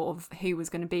thought of who was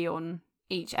going to be on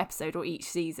each episode or each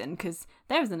season, because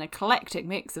there was an eclectic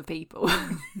mix of people.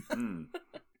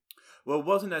 Well,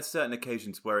 wasn't there certain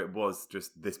occasions where it was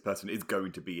just this person is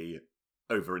going to be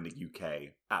over in the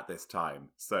UK at this time?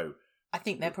 So I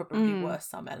think there probably were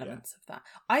some elements of that.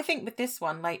 I think with this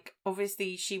one, like,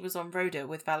 obviously she was on Rhoda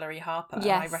with Valerie Harper.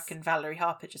 Yes. And I reckon Valerie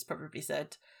Harper just probably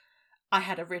said, I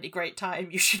had a really great time,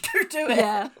 you should go do it.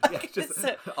 Yeah. yeah, just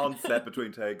on set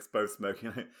between takes, both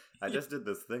smoking. I just did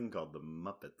this thing called the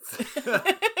Muppets.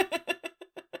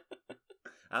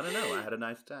 I don't know, I had a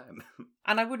nice time.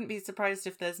 And I wouldn't be surprised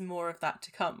if there's more of that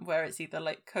to come, where it's either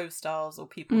like co-stars or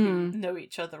people who know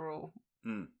each other or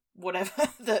whatever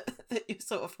that you're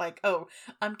sort of like, oh,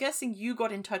 I'm guessing you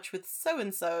got in touch with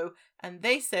so-and-so and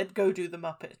they said go do the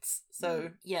Muppets.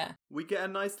 So, yeah. We get a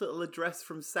nice little address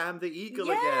from Sam the Eagle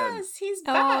again. Yes, he's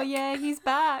back. Oh, yeah, he's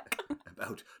back.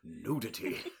 About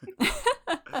nudity.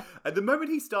 At the moment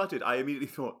he started, I immediately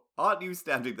thought, aren't you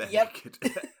standing there naked?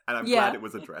 And I'm glad it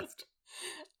was addressed.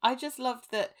 I just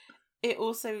loved that it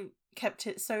also kept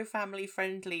it so family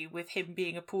friendly with him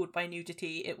being appalled by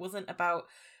nudity. It wasn't about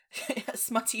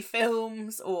smutty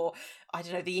films or, I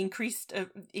don't know, the increased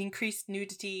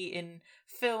nudity in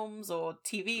films or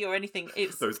TV or anything.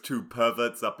 It's those two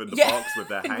perverts up in the box with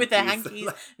their hankies. With their hankies.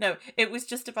 No, it was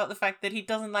just about the fact that he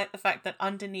doesn't like the fact that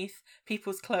underneath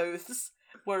people's clothes,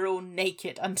 we're all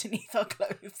naked underneath our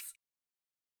clothes.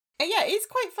 And yeah, it's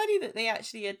quite funny that they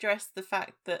actually address the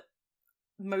fact that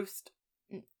most,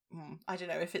 I don't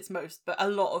know if it's most, but a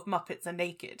lot of Muppets are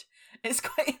naked. It's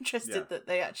quite interesting that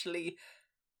they actually,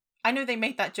 I know they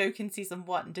made that joke in season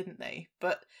 1, didn't they?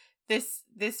 But this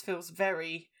feels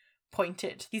very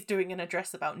pointed. He's doing an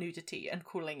address about nudity and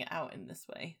calling it out in this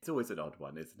way. It's always an odd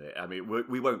one, isn't it? I mean,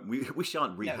 we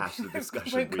shan't rehash the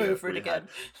discussion. We won't go over it again.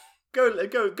 Go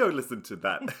listen to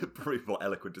that probably more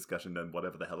eloquent discussion than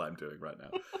whatever the hell I'm doing right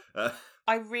now.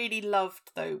 I really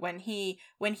loved though when he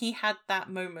had that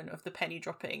moment of the penny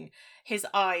dropping, his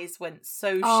eyes went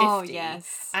so shifty. Oh,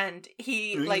 yes. And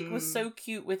he was so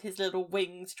cute with his little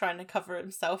wings trying to cover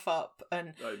himself up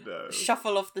and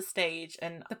shuffle off the stage,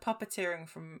 and the puppeteering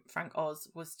from Frank Oz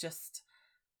was just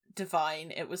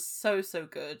divine. It was so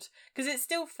good because it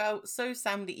still felt so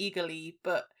Sam the Eagle-y,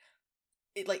 but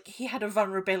he had a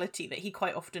vulnerability that he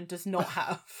quite often does not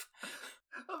have.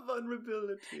 A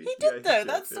vulnerability. He did though.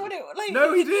 That's what it like.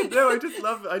 No, he did. No, I just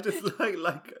love it. I just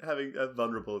like having a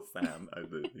vulnerable Sam. I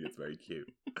think it's very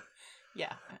cute.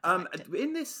 Yeah.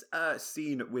 In this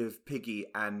scene with Piggy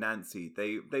and Nancy,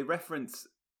 they reference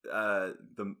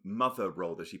the mother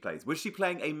role that she plays. Was she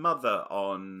playing a mother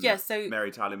on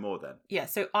Mary Tyler Moore then? Yeah.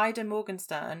 So Ida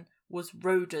Morgenstern was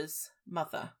Rhoda's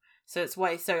mother. So it's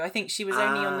why. So I think she was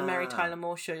only on the Mary Tyler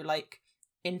Moore show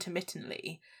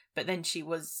intermittently, but then she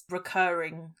was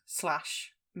recurring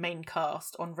 / main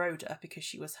cast on Rhoda because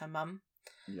she was her mum.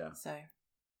 Yeah. So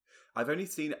I've only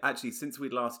seen actually since we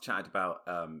last chatted about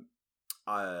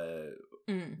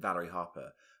Valerie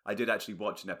Harper. I did actually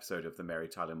watch an episode of the Mary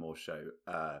Tyler Moore show.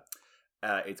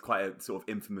 It's quite a sort of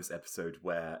infamous episode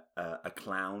where a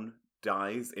clown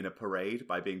dies in a parade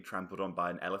by being trampled on by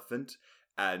an elephant.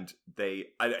 And but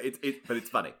it's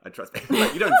funny. I trust me.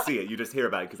 You don't see it, you just hear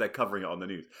about it because they're covering it on the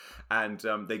news. And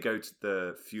they go to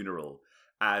the funeral,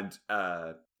 and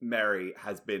Mary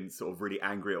has been sort of really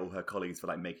angry at all her colleagues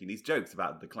for making these jokes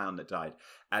about the clown that died.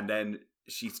 And then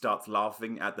she starts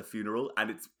laughing at the funeral,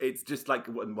 and it's just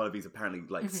one of these apparently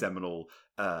seminal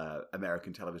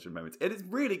American television moments. It is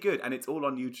really good, and it's all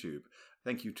on YouTube.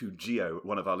 Thank you to Gio,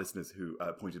 one of our listeners who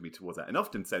pointed me towards that, and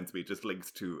often sends me just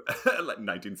links to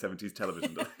 1970s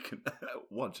television that I can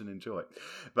watch and enjoy.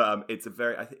 But it's a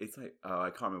very, I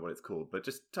can't remember what it's called, but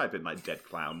just type in Dead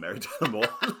Clown, Mary Tyler Moore.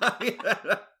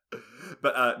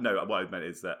 But no, what I meant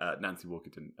is that Nancy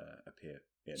Walker didn't appear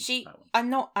in that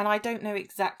one. I don't know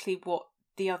exactly what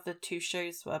the other two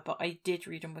shows were, but I did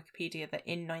read on Wikipedia that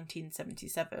in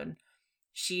 1977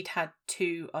 she'd had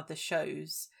 2 other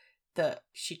shows that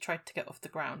she tried to get off the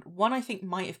ground. One I think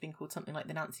might have been called something like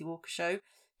The Nancy Walker Show.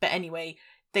 But anyway,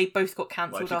 they both got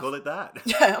cancelled. Why'd you call it that?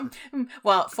 Yeah,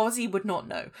 well, Fozzie would not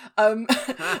know.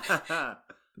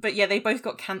 But yeah, they both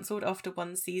got cancelled after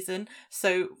 1 season.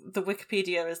 So the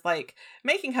Wikipedia is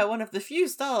making her one of the few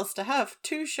stars to have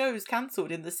 2 shows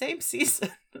cancelled in the same season.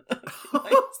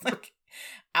 It's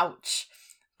ouch.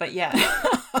 But yeah.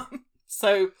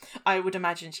 So I would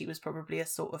imagine she was probably a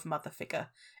sort of mother figure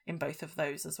in both of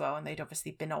those as well. And they'd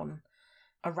obviously been on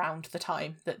around the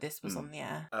time that this was on the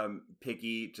air.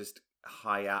 Piggy just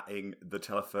hi-atting the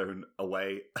telephone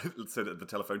away so that the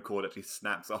telephone cord actually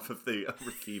snaps off of the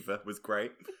receiver was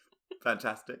great.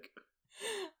 Fantastic.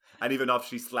 And even after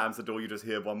she slams the door, you just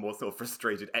hear one more sort of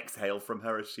frustrated exhale from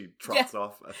her as she trots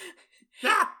off.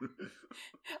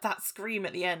 That scream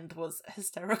at the end was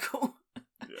hysterical.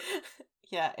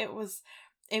 Yeah, it was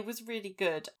really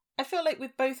good. I feel like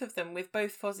with both of them, with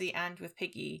both Fozzie and with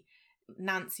Piggy,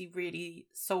 Nancy really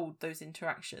sold those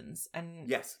interactions. And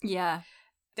yes. Yeah.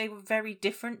 They were very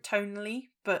different tonally,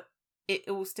 but it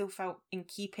all still felt in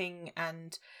keeping,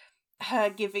 and her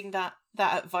giving that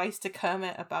advice to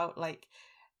Kermit about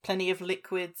plenty of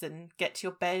liquids and get to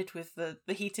your bed with the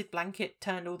heated blanket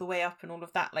turned all the way up and all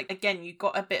of that. Again, you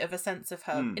got a bit of a sense of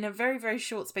her in a very, very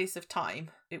short space of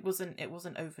time. It wasn't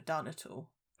overdone at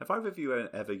all. Have either of you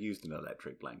ever used an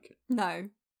electric blanket? No.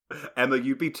 Emma,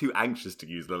 you'd be too anxious to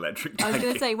use an electric I blanket. was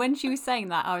going to say, when she was saying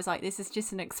that, I was like, this is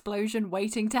just an explosion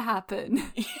waiting to happen.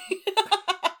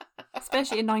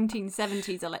 Especially a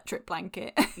 1970s electric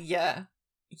blanket. Yeah.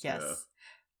 Yes. Yeah.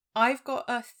 I've got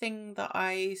a thing that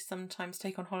I sometimes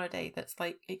take on holiday that's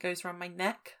like, it goes around my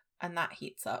neck and that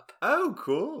heats up. Oh,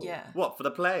 cool. Yeah. What, for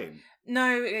the plane?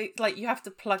 No, it's like you have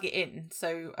to plug it in.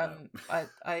 So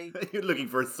I You're looking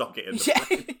for a socket in the yeah.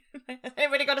 plane.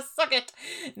 Everybody got a socket.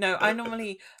 No, I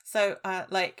normally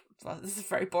well, this is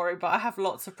very boring, but I have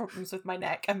lots of problems with my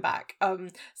neck and back.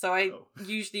 So I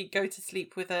usually go to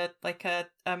sleep with a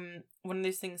one of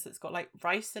those things that's got like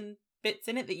rice and bits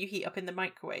in it that you heat up in the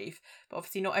microwave. But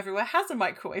obviously not everywhere has a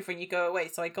microwave when you go away.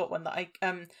 So I got one that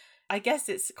I guess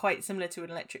it's quite similar to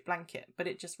an electric blanket, but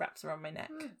it just wraps around my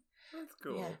neck. That's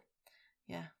cool.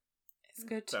 Yeah. It's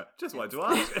good. No, just wanted to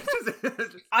ask.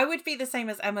 I would be the same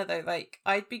as Emma though. Like,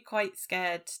 I'd be quite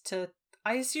scared to.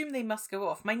 I assume they must go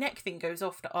off. My neck thing goes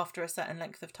off after a certain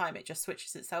length of time. It just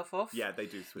switches itself off. Yeah, they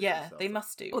do switch. Yeah, they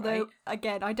must do. Although, right?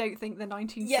 again, I don't think the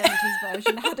 1970s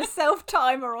version had a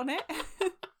self-timer on it.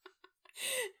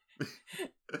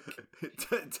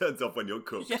 It turns off when you're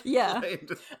cooked. Yeah.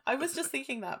 I was just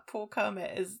thinking that poor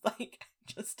Kermit is like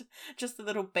just a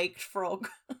little baked frog.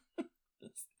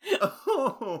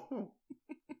 Oh.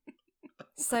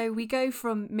 So we go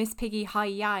from Miss Piggy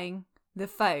hi-yaing the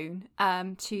phone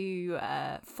to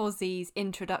Fozzie's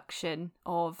introduction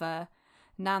of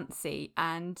Nancy,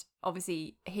 and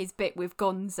obviously his bit with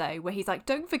Gonzo where he's like,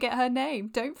 don't forget her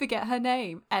name,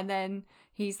 and then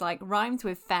he's like, rhymes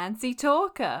with fancy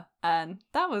talker, and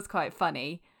that was quite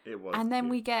funny. It was. And then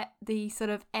we get the sort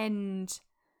of end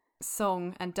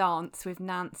song and dance with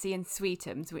Nancy and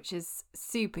Sweetums, which is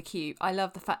super cute. I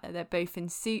love the fact that they're both in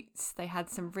suits. They had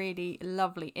some really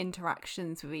lovely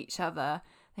interactions with each other.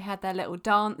 They had their little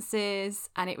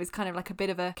dances, and it was kind of like a bit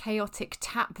of a chaotic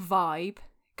tap vibe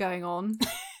going on.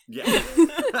 Yeah.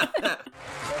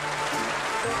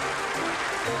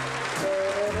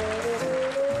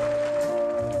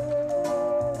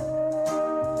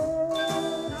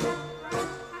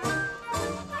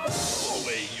 The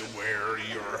way you wear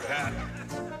your hat.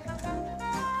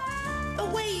 The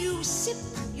way you sip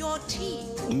your tea.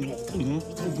 The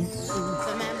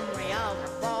memory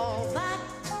of all that.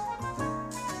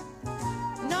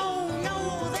 No,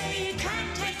 they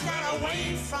can't take that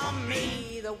away from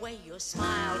me. The way you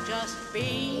smile just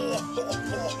beams. The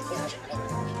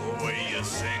way you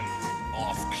sing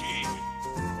off key.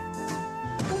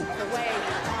 The way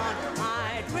you haunt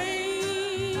my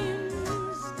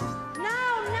dreams. No,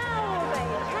 they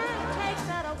can't take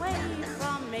that away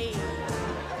from me.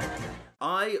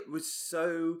 I was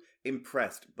so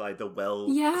impressed by the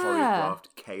Yeah.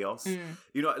 choreographed chaos.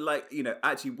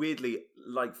 Actually weirdly,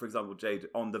 like for example, Jade,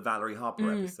 on the Valerie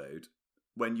Harper episode,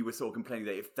 when you were sort of complaining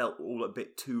that it felt all a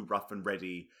bit too rough and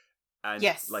ready and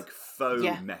like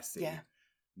faux messy. Yeah.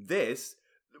 This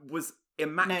was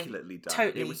immaculately done.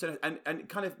 totally. It was so, and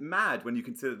kind of mad when you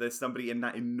consider there's somebody in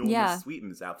that enormous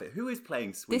Sweetums outfit. Who is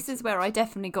playing Sweetums? This is where I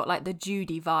definitely got like the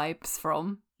Judy vibes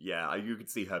from. Yeah, you could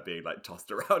see her being like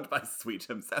tossed around by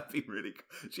Sweetums. That'd be really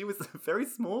cool. She was very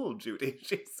small, Judy.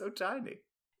 She's so tiny.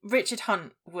 Richard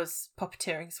Hunt was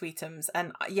puppeteering Sweetums,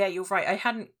 and yeah, you're right. I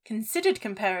hadn't considered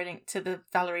comparing it to the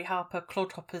Valerie Harper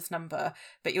Clodhoppers number,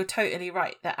 but you're totally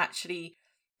right that actually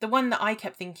the one that I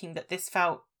kept thinking that this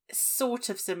felt sort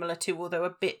of similar to, although a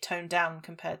bit toned down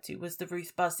compared to, was the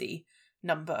Ruth Buzzy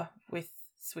number with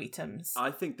Sweetums.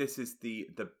 I think this is the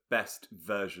best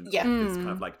version of Yeah. this kind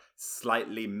of like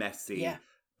slightly messy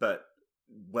but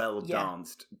well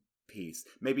danced piece.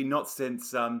 Maybe not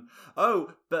since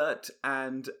Bert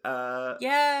and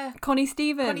Yeah. Connie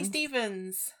Stevens. Connie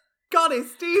Stevens. Connie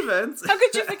Stevens. How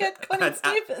could you forget Connie And,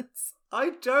 Stevens? I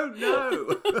don't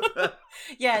know.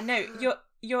 Yeah, no,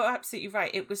 you're absolutely right.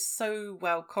 It was so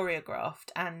well choreographed,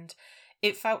 and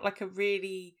it felt like a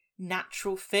really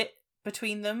natural fit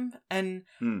between them, and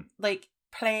like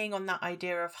playing on that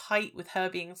idea of height with her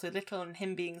being so little and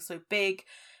him being so big.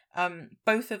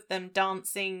 Both of them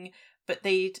dancing, but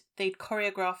they'd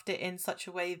choreographed it in such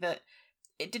a way that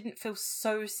it didn't feel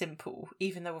so simple,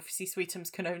 even though obviously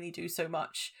Sweetums can only do so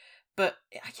much. But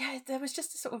yeah, there was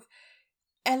just a sort of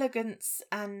elegance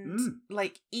and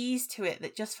like ease to it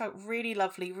that just felt really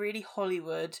lovely, really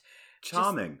Hollywood.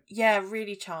 Charming.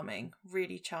 Really charming.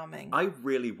 Really charming. I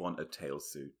really want a tail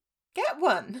suit. Get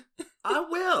one. I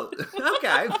will.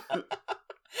 Okay.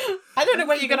 I don't know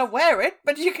when you're going to wear it,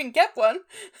 but you can get one.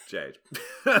 Jade.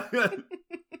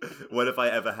 What if I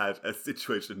ever had a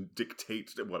situation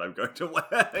dictate what I'm going to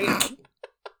wear?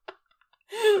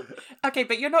 Okay,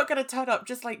 but you're not going to turn up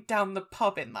just like down the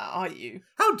pub in that, are you?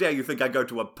 How dare you think I go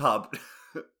to a pub?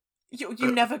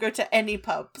 You never go to any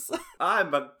pubs.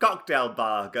 I'm a cocktail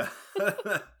barger.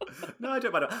 No, I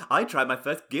don't mind. I tried my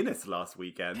first Guinness last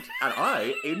weekend, and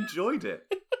I enjoyed it.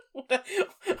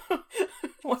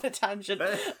 What a tangent.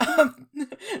 But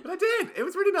I did. It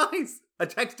was really nice. I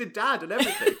texted Dad and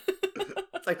everything.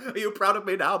 It's like, are you proud of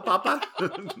me now, Papa?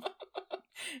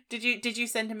 Did you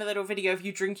send him a little video of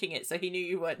you drinking it so he knew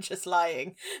you weren't just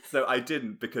lying? So I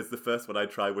didn't, because the first one I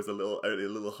tried was only a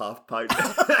little half pint. So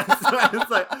I was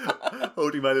like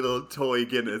holding my little toy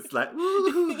Guinness, like,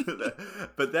 woo.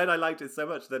 But then I liked it so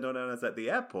much that when I was at the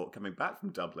airport coming back from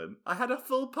Dublin, I had a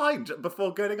full pint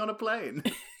before getting on a plane.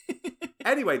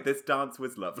 Anyway, this dance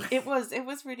was lovely. It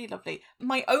was really lovely.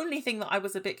 My only thing that I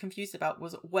was a bit confused about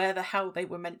was where the hell they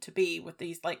were meant to be with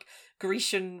these like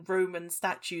Grecian Roman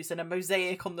statues and a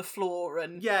mosaic on the floor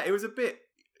and Yeah, it was a bit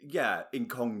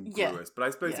incongruous, Yeah. but I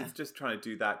suppose Yeah. it's just trying to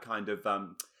do that kind of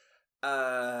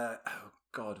oh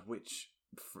god, which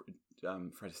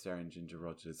Fred Astaire and Ginger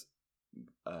Rogers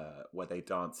where they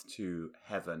dance to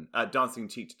heaven, dancing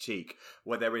cheek to cheek,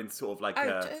 where they're in sort of like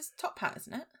it's Top Hat,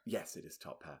 isn't it? Yes, it is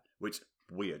Top Hat, which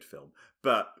weird film,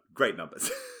 but great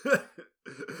numbers.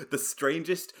 The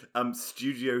strangest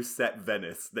studio set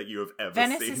Venice that you have ever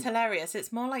Venice seen. is hilarious.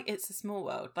 It's more like It's a Small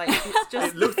World. Like it's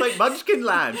just It looks like Munchkin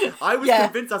Land. I was Yeah,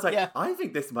 convinced. I was like, yeah. I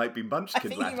think this might be Munchkin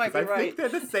think Land you might because be I think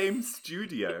right. they're the same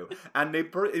studio, and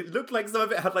it looked like some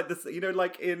of it had like this,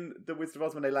 like in The Wizard of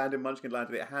Oz when they land in Munchkin Land,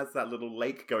 and it has that little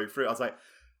lake going through. I was like,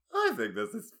 I think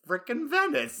this is frickin'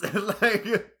 Venice.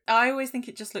 Like, I always think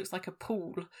it just looks like a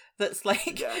pool that's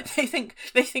like Yeah. they think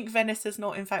Venice is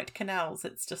not in fact canals.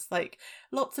 It's just like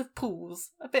lots of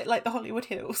pools, a bit like the Hollywood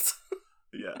Hills.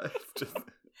 yeah, it's just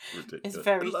ridiculous. It's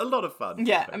very- a lot of fun.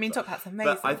 Yeah, I mean Top Hat's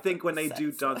amazing. But I think when they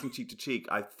do Sets. Dancing Cheek to Cheek,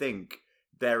 I think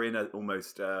they're in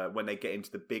almost when they get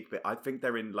into the big bit. I think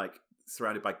they're in like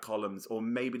surrounded by columns, or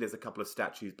maybe there's a couple of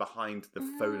statues behind the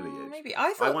foliage. Maybe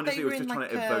I thought wonder if they it was were in just trying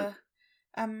like to evoke.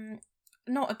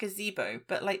 not a gazebo,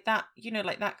 but like that,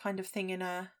 like that kind of thing in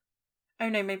a. Oh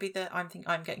no, maybe I'm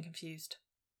getting confused.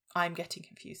 I'm getting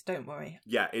confused. Don't worry.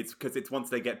 Yeah, it's because it's once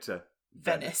they get to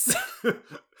Venice.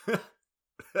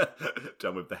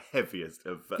 Done with the heaviest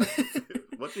of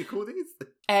what do you call these?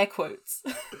 Air quotes.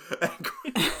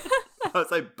 I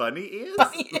was like bunny ears.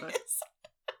 Bunny ears.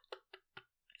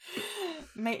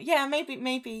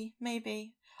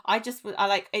 Maybe. I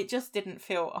it just didn't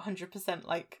feel 100%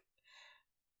 like.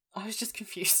 I was just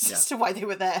confused as to why they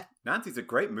were there. Nancy's a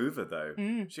great mover,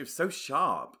 though. She was so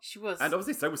sharp. She was, and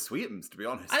obviously so was Sweetums, to be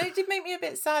honest. and it did make me a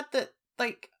bit sad that,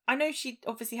 like, I know she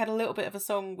obviously had a little bit of a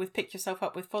song with "Pick Yourself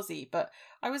Up" with Fozzie, but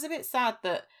I was a bit sad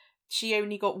that she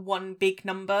only got one big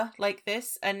number like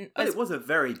this, and But it was a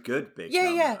very good big yeah,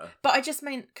 number. yeah. But I just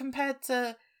meant compared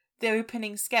to the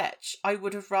opening sketch, I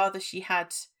would have rather she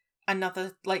had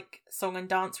another like song and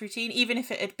dance routine, even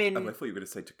if it had been. Oh, I thought you were going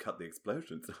to say to cut the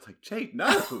explosions. I was like, Jade,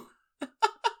 no,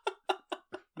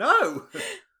 no.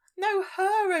 No,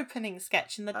 her opening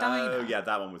sketch in the diner. Oh, yeah,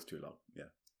 that one was too long. Yeah.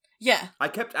 Yeah.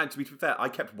 And to be fair, I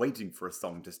kept waiting for a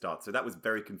song to start, so that was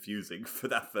very confusing for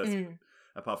that first.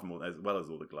 Apart from as well as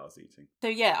all the glass eating. So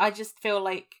yeah, I just feel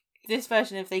like this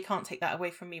version of They Can't Take That Away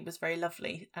From Me was very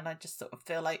lovely, and I just sort of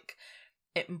feel like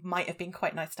it might have been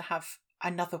quite nice to have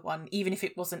another one, even if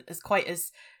it wasn't quite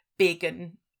as big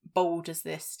and bold as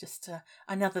this. Just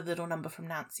another little number from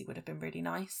Nancy would have been really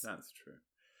nice. That's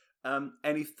true.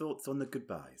 Any thoughts on the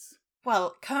goodbyes?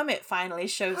 Well, Kermit finally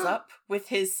shows up with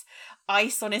his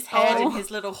ice on his head and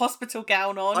his little hospital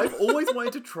gown on. I've always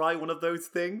wanted to try one of those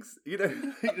things. You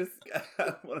just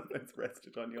have one of those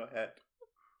rested on your head.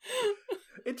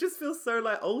 It just feels so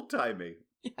like old-timey.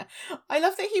 Yeah, I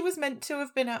love that he was meant to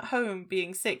have been at home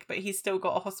being sick, but he's still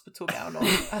got a hospital gown on.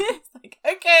 It's like,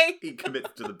 okay. He commits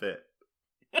to the bit.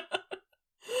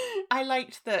 I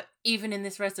liked that even in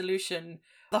this resolution,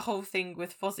 the whole thing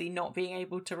with Fozzie not being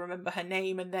able to remember her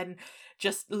name and then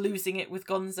just losing it with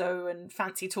Gonzo and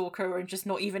Fancy Talker and just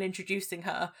not even introducing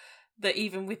her, that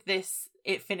even with this,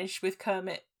 it finished with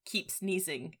Kermit keep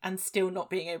sneezing and still not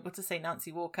being able to say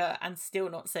Nancy Walker and still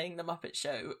not saying The Muppet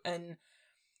Show. And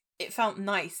it felt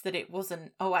nice that it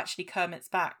wasn't, oh, actually Kermit's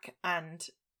back and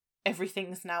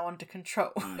everything's now under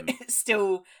control. It's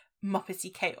still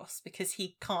Muppety chaos because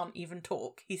he can't even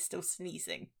talk. He's still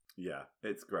sneezing. Yeah,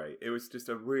 it's great. It was just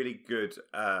a really good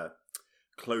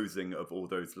closing of all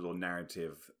those little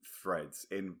narrative threads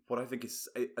in what I think is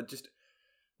just,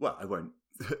 well, I won't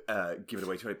give it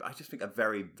away to it, but I just think a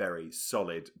very, very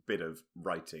solid bit of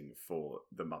writing for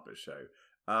The Muppet Show.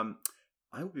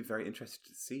 I will be very interested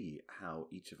to see how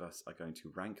each of us are going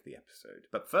to rank the episode.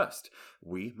 But first,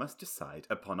 we must decide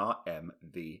upon our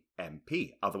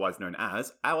MVMP, otherwise known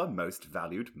as our most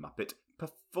valued Muppet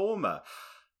performer.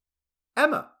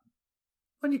 Emma,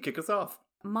 when you kick us off.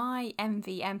 My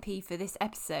MVMP for this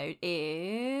episode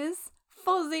is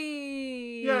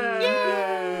Fozzie! Yay!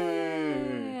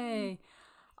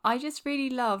 I just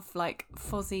really love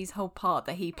Fozzie's whole part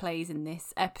that he plays in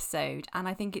this episode, and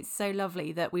I think it's so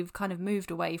lovely that we've kind of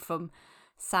moved away from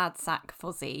sad sack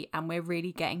Fozzie and we're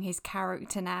really getting his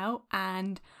character now,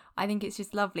 and I think it's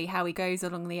just lovely how he goes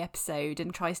along the episode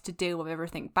and tries to deal with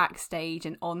everything backstage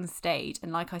and on stage.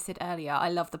 And like I said earlier, I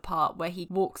love the part where he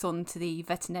walks on to the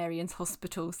veterinarian's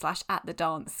hospital / at the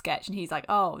dance sketch and he's like,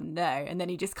 oh no, and then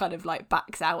he just kind of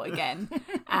backs out again.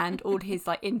 And all his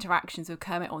interactions with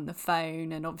Kermit on the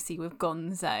phone and obviously with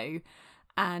Gonzo.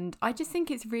 And I just think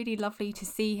it's really lovely to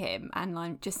see him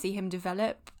and just see him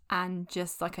develop and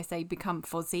just, like I say, become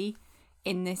Fozzie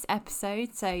in this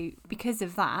episode. So because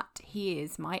of that, he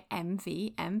is my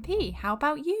MVMP. How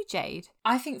about you, Jade?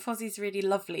 I think Fozzie's really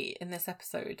lovely in this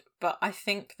episode, but I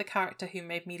think the character who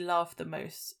made me laugh the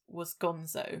most was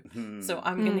Gonzo. So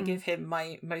I'm going to give him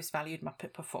my most valued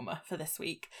Muppet performer for this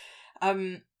week.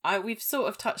 We've sort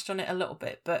of touched on it a little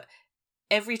bit, but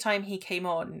every time he came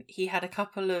on, he had a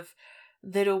couple of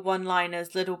little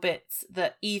one-liners, little bits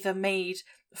that either made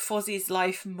Fozzie's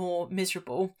life more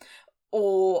miserable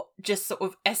or just sort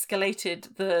of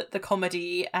escalated the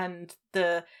comedy and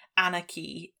the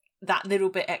anarchy that little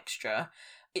bit extra.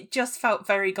 It just felt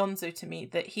very Gonzo to me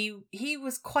that he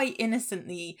was quite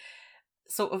innocently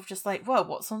sort of just like, well,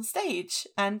 what's on stage?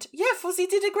 And yeah, Fozzie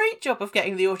did a great job of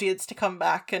getting the audience to come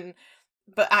back,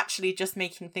 but actually just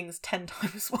making things 10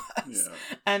 times worse.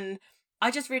 Yeah. And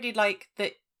I just really like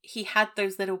that he had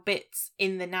those little bits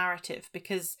in the narrative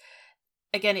because,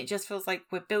 again, it just feels like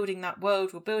we're building that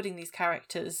world, we're building these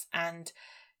characters, and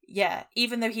yeah,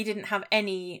 even though he didn't have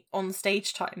any on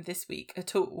stage time this week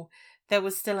at all, there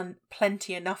was still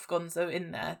plenty enough Gonzo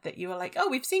in there that you were like, oh,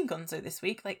 we've seen Gonzo this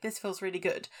week, this feels really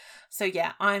good. So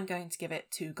yeah, I'm going to give it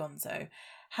to Gonzo.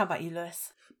 How about you,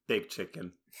 Lewis? Big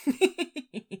chicken.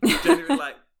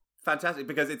 Genuinely, fantastic,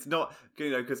 because it's not,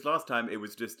 because last time it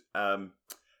was just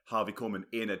Harvey Korman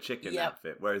in a chicken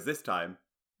outfit, whereas this time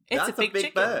it's that's a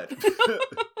big bird.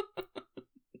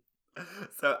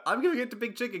 So I'm giving it to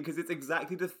Big Chicken because it's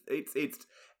exactly it's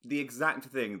the exact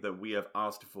thing that we have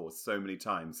asked for so many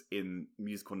times in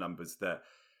musical numbers that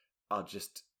are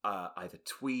just either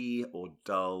twee or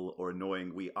dull or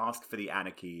annoying. We asked for the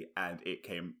anarchy and it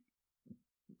came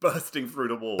bursting through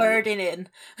the wall. Birding in.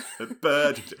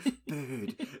 Bird.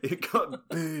 It got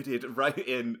birded right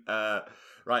into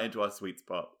our sweet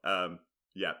spot.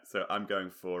 Yeah, so I'm going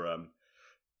for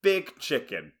Big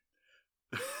Chicken.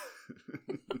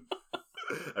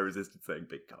 I resisted saying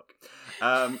big cock.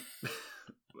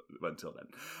 Until then.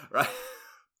 Right.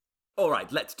 All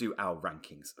right, let's do our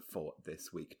rankings for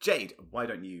this week. Jade, why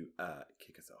don't you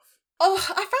kick us off? Oh,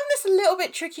 I found this a little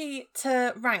bit tricky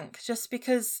to rank just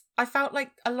because I felt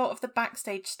like a lot of the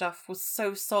backstage stuff was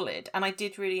so solid and I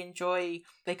did really enjoy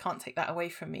They Can't Take That Away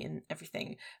From Me and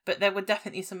everything, but there were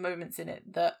definitely some moments in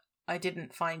it that I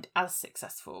didn't find as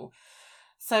successful.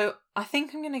 So I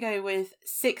think I'm going to go with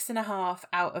 6.5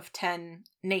 out of 10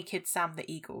 Naked Sam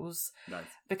the Eagles. Nice.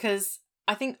 Because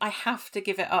I think I have to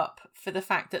give it up for the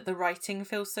fact that the writing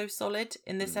feels so solid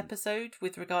in this episode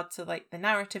with regard to the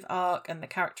narrative arc and the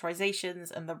characterizations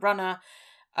and the runner.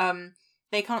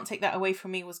 They Can't Take That Away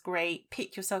From Me was great.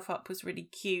 Pick Yourself Up was really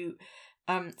cute.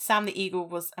 Sam the Eagle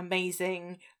was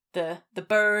amazing. The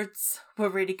birds were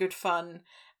really good fun.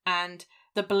 And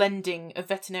the blending of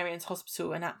Veterinarian's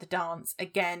Hospital and At the Dance,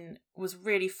 again, was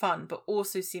really fun, but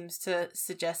also seems to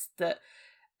suggest that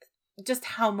just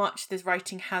how much this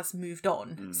writing has moved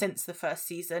on since the first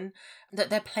season, that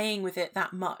they're playing with it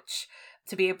that much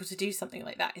to be able to do something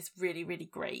like that is really, really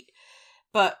great.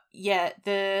 But yeah,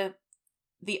 the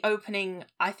opening,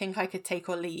 I think I could take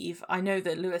or leave. I know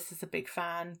that Lewis is a big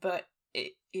fan, but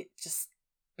it just,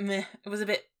 meh, it was a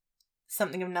bit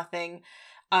something of nothing.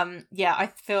 Yeah, I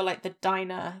feel like the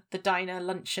diner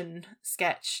luncheon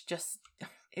sketch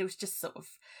it was just sort of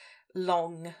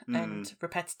long and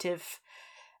repetitive.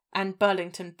 And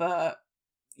Burlington Burt,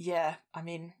 yeah, I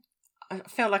mean, I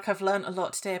feel like I've learned a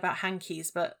lot today about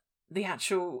hankies, but the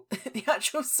actual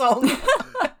song,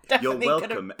 you're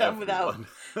welcome, everyone.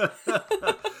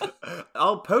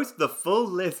 I'll post the full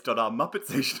list on our Muppet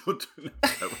Station.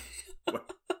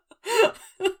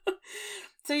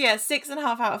 So yeah,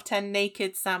 6.5 out of 10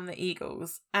 Naked Sam the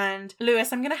Eagles. And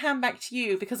Lewis, I'm going to hand back to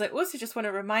you because I also just want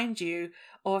to remind you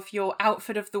of your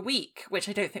outfit of the week, which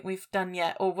I don't think we've done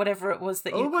yet, or whatever it was that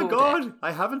you called it. Oh my god,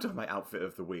 I haven't done my outfit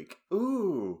of the week.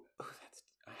 Ooh,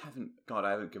 I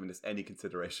haven't given this any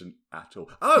consideration at all.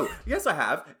 Oh, yes, I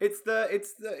have. It's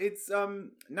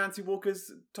Nancy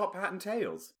Walker's Top Hat and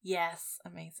Tails. Yes,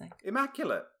 amazing.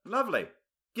 Immaculate. Lovely.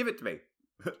 Give it to me.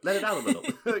 Let it out a little.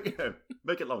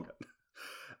 Make it longer.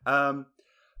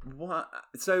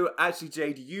 So actually,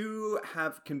 Jade, you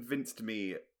have convinced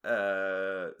me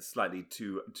slightly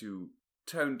to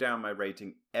tone down my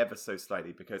rating ever so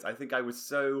slightly, because I think I was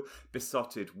so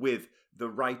besotted with the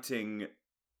writing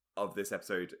of this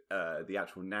episode, the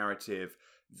actual narrative,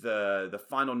 the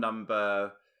final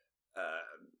number,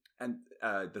 and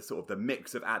the sort of the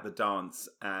mix of At the Dance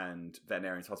and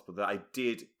Veterinarian's Hospital, that I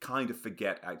did kind of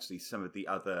forget actually some of the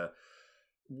other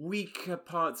weaker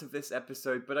parts of this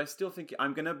episode. But I still think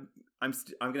I'm gonna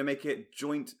make it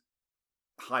joint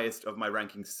highest of my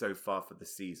rankings so far for the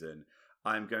season.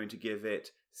 I'm going to give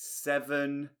it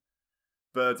 7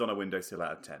 birds on a windowsill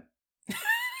out of 10.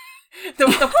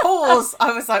 The pause,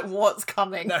 I was like, what's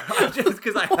coming? No, just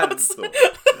because I hadn't thought.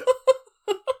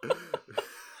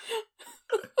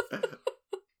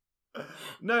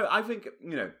 No, I think,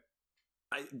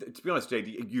 to be honest,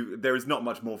 JD, there is not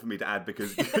much more for me to add,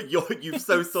 because you've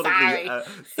so solidly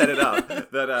set it up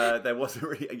that there wasn't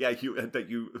really, that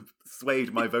you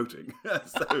swayed my voting.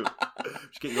 So,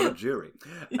 should get you on a jury.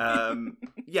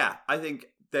 I think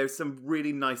there's some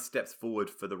really nice steps forward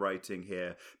for the writing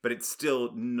here, but it's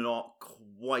still not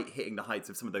quite hitting the heights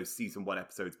of some of those season 1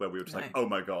 episodes where we were just like, oh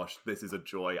my gosh, this is a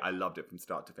joy. I loved it from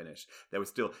start to finish. There was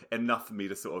still enough for me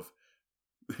to sort of,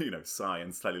 sigh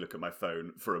and slightly look at my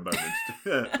phone for a moment,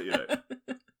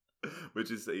 which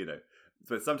is,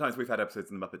 so sometimes we've had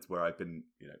episodes in the Muppets where I've been,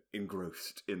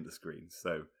 engrossed in the screen.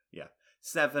 So,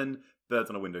 7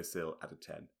 birds on a windowsill out of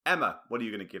 10. Emma, what are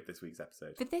you going to give this week's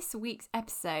episode? For this week's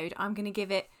episode, I'm going to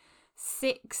give it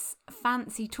 6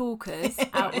 fancy talkers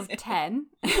out of 10.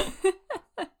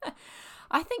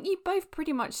 I think you both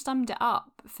pretty much summed it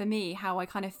up for me, how I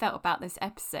kind of felt about this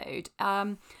episode.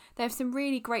 There's some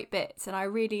really great bits, and I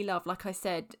really love, like I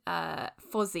said,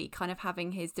 Fozzie kind of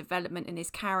having his development in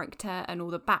his character and all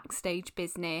the backstage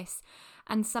business,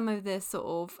 and some of the sort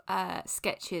of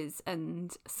sketches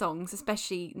and songs,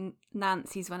 especially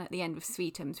Nancy's one at the end with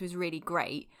Sweetums was really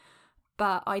great.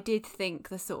 But I did think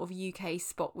the sort of UK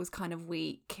spot was kind of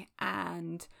weak,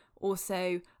 and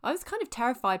also I was kind of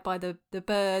terrified by the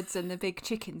birds and the big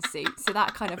chicken suit, so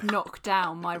that kind of knocked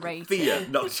down my rating. Fear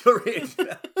knocked your rating.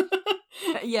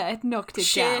 Yeah, it knocked it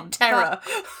Sheer down. Terror.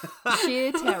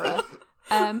 Sheer terror.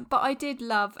 But I did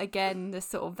love, again, the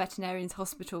sort of Veterinarian's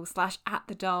Hospital / At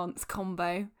the Dance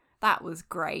combo. That was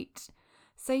great.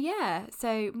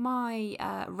 So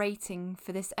my rating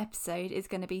for this episode is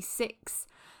going to be 6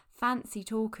 fancy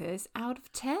talkers out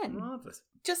of 10. Marvellous.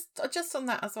 Just on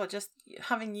that as well, just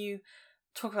having you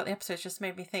talk about the episode just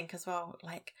made me think as well,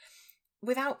 like,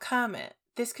 without Kermit,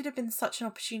 this could have been such an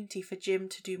opportunity for Jim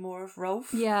to do more of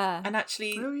Rolf. Yeah. And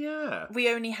actually, we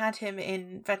only had him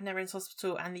in Veterinarian's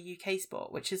Hospital and the UK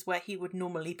spot, which is where he would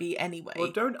normally be anyway.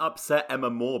 Well, don't upset Emma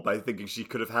more by thinking she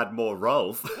could have had more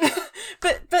Rolf.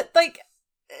 but like,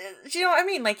 do you know what I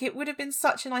mean? Like, it would have been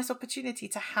such a nice opportunity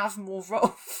to have more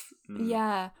Rolf.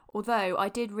 Yeah, although I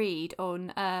did read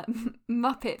on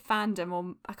Muppet Fandom,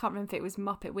 or I can't remember if it was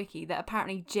Muppet Wiki, that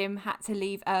apparently Jim had to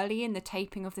leave early in the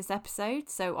taping of this episode.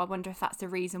 So I wonder if that's the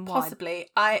reason why. Possibly.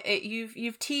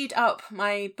 You've teed up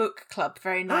my book club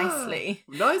very nicely.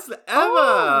 Nicely, Emma.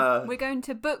 Oh, we're going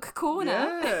to book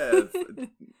corner. Yes,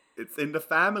 it's in the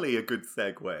family. A good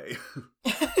segue.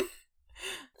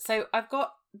 So I've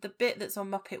got the bit that's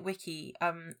on Muppet Wiki,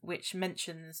 which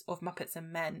mentions Of Muppets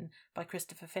and Men by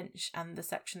Christopher Finch, and the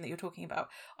section that you're talking about.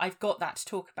 I've got that to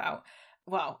talk about.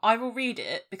 Well, I will read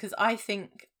it because I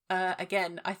think,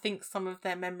 I think some of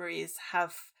their memories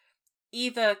have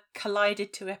either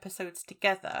collided 2 episodes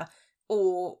together,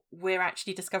 or we're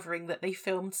actually discovering that they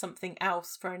filmed something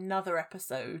else for another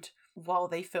episode while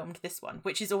they filmed this one,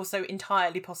 which is also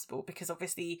entirely possible because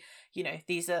obviously,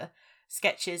 these are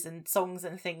sketches and songs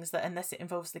and things that, unless it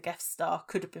involves the guest star,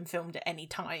 could have been filmed at any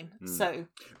time. So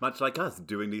much like us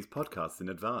doing these podcasts in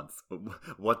advance.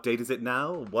 What date is it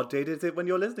now? What date is it when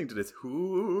you're listening to this?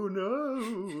 Who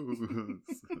knows?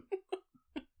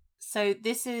 So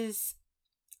this is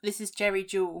Jerry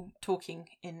Jewell talking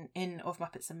in Of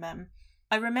Muppets and Men.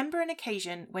 I remember an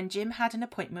occasion when Jim had an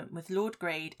appointment with Lord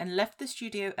Grade and left the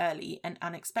studio early and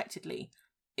unexpectedly.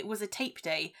 It was a tape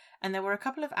day and there were a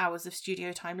couple of hours of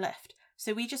studio time left,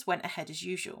 so we just went ahead as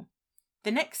usual.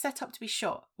 The next setup to be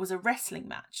shot was a wrestling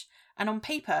match, and on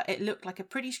paper it looked like a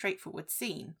pretty straightforward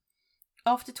scene.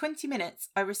 After 20 minutes,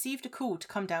 I received a call to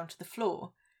come down to the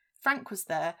floor. Frank was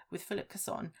there with Philip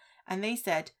Casson, and they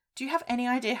said, "Do you have any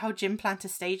idea how Jim planned to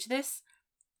stage this?"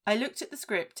 I looked at the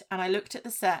script and I looked at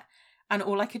the set, and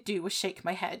all I could do was shake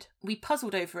my head. We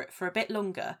puzzled over it for a bit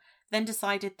longer, then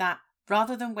decided that,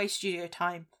 rather than waste studio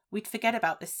time, we'd forget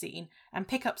about this scene and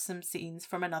pick up some scenes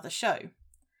from another show.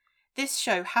 This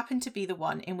show happened to be the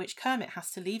one in which Kermit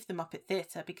has to leave the Muppet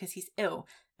Theatre because he's ill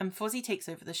and Fozzie takes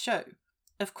over the show.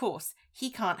 Of course, he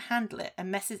can't handle it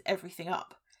and messes everything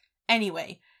up.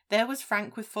 Anyway, there was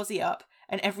Frank with Fozzie up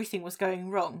and everything was going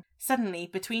wrong. Suddenly,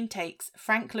 between takes,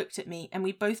 Frank looked at me and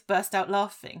we both burst out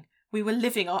laughing. We were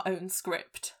living our own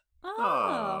script.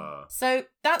 Oh. So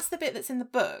that's the bit that's in the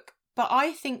book, but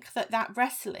I think that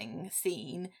wrestling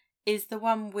scene is the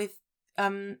one with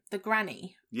the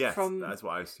granny. Yes, from... that's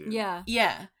what I assumed. Yeah.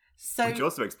 Yeah. So Which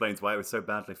also explains why it was so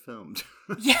badly filmed.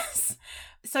 Yes.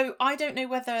 So I don't know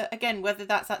whether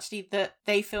that's actually that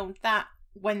they filmed that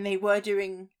when they were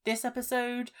doing this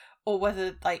episode, or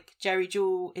whether like Jerry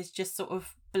Jewell is just sort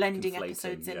of blending Conflating,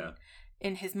 episodes yeah.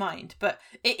 in his mind. But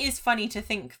it is funny to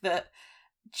think that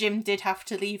Jim did have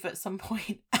to leave at some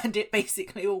point and it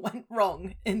basically all went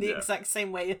wrong in the exact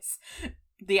same way as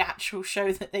the actual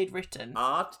show that they'd written.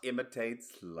 Art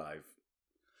imitates life.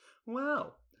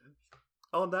 Well,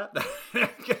 on that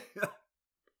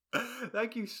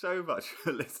thank you so much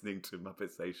for listening to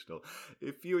Muppetsational.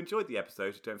 If you enjoyed the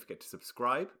episode, don't forget to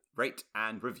subscribe, rate,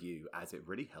 and review, as it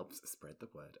really helps spread the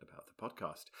word about the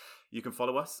podcast. You can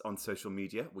follow us on social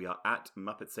media. We are at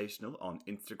Muppetsational on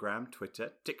Instagram,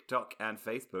 Twitter, TikTok, and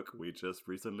Facebook. We just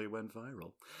recently went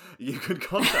viral. You can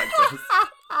contact us.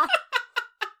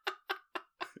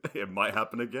 It might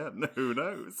happen again. Who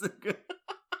knows?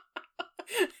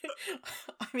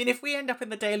 I mean, if we end up in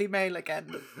the Daily Mail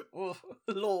again, oh,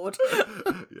 Lord.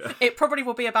 Yeah. It probably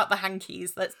will be about the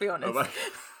hankies, let's be honest.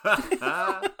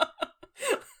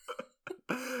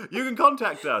 You can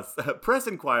contact us. Press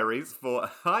inquiries for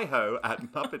hi-ho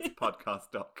at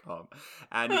muppetspodcast.com.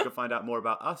 And you can find out more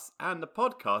about us and the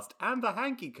podcast and the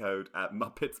hanky code at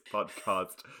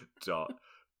muppetspodcast.com. Do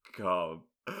you know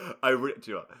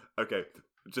what? Okay,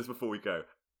 just before we go,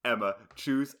 Emma,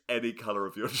 choose any colour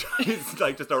of your choice,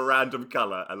 like just a random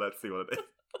colour, and let's see what it is.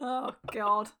 Oh,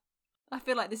 God. I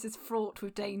feel like this is fraught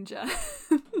with danger.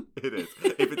 It is.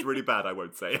 If it's really bad, I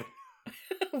won't say it.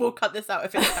 We'll cut this out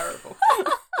if it's terrible.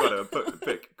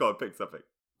 Pick something.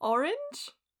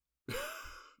 Orange?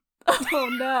 Oh,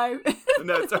 no.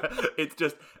 No, it's all right. It's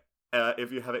just,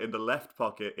 if you have it in the left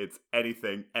pocket, it's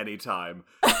anything, anytime.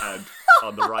 And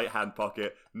on the right-hand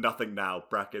pocket, nothing now,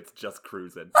 brackets, just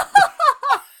cruising.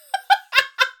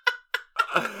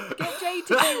 Get Jade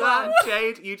to do one.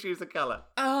 Jade, you choose a colour.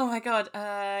 Oh my god.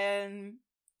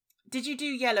 Did you do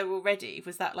yellow already?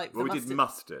 Was that like the Well, we mustard? did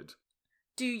mustard.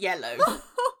 Do yellow.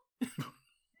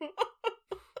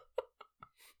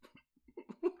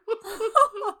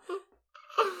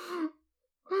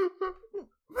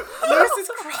 Lewis is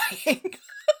crying.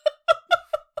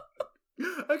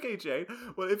 Okay, Jane.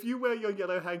 Well, if you wear your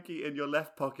yellow hanky in your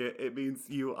left pocket, it means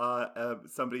you are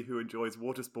somebody who enjoys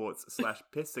water sports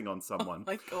 / pissing on someone.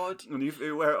 Oh my god. And if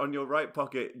you wear it on your right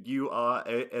pocket, you are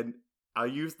I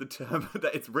use the term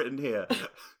that it's written here,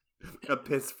 a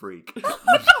piss freak. You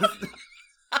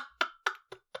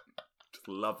just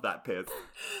love that piss.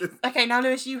 Okay, now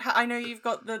Lewis, I know you've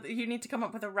got you need to come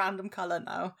up with a random colour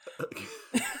now.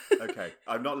 Okay,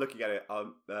 I'm not looking at it.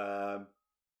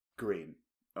 Green.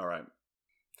 All right.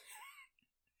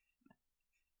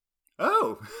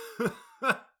 Oh!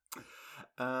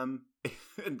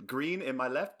 Green in my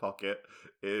left pocket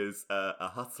is a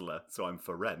hustler, so I'm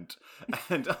for rent.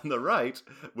 And on the right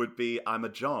would be I'm a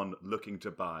John looking to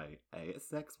buy a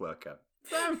sex worker.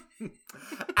 So,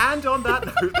 and on that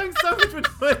note, thanks so much for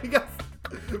joining us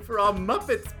for our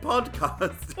Muppets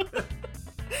podcast.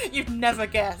 You'd never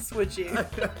guess, would you?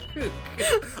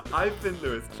 I've been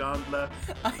Lewis Chandler.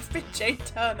 I've been Jane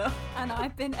Turner. And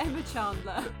I've been Emma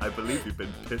Chandler. I believe you've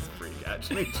been piss freak,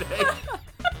 actually, Jane.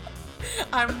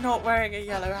 I'm not wearing a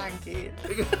yellow hanky.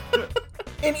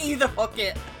 In either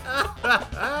pocket.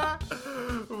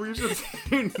 We shall see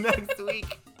you next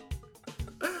week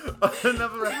on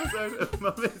another episode of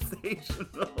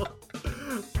Muppetsational.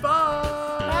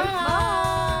 Bye! Bye!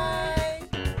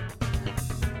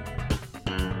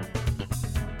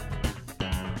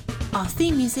 Our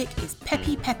theme music is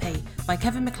Peppy Pepe by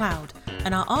Kevin MacLeod,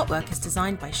 and our artwork is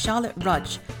designed by Charlotte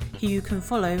Rudge, who you can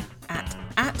follow at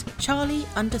Charlie_R_Rudge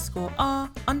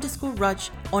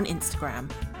on Instagram.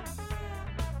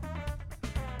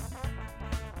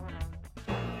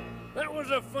 That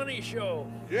was a funny show.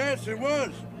 Yes, it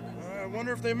was. I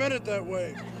wonder if they meant it that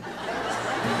way.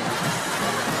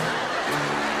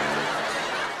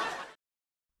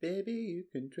 Baby, you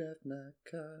can drive my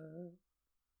car.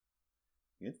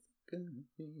 It's gonna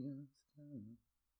be yours. Mm.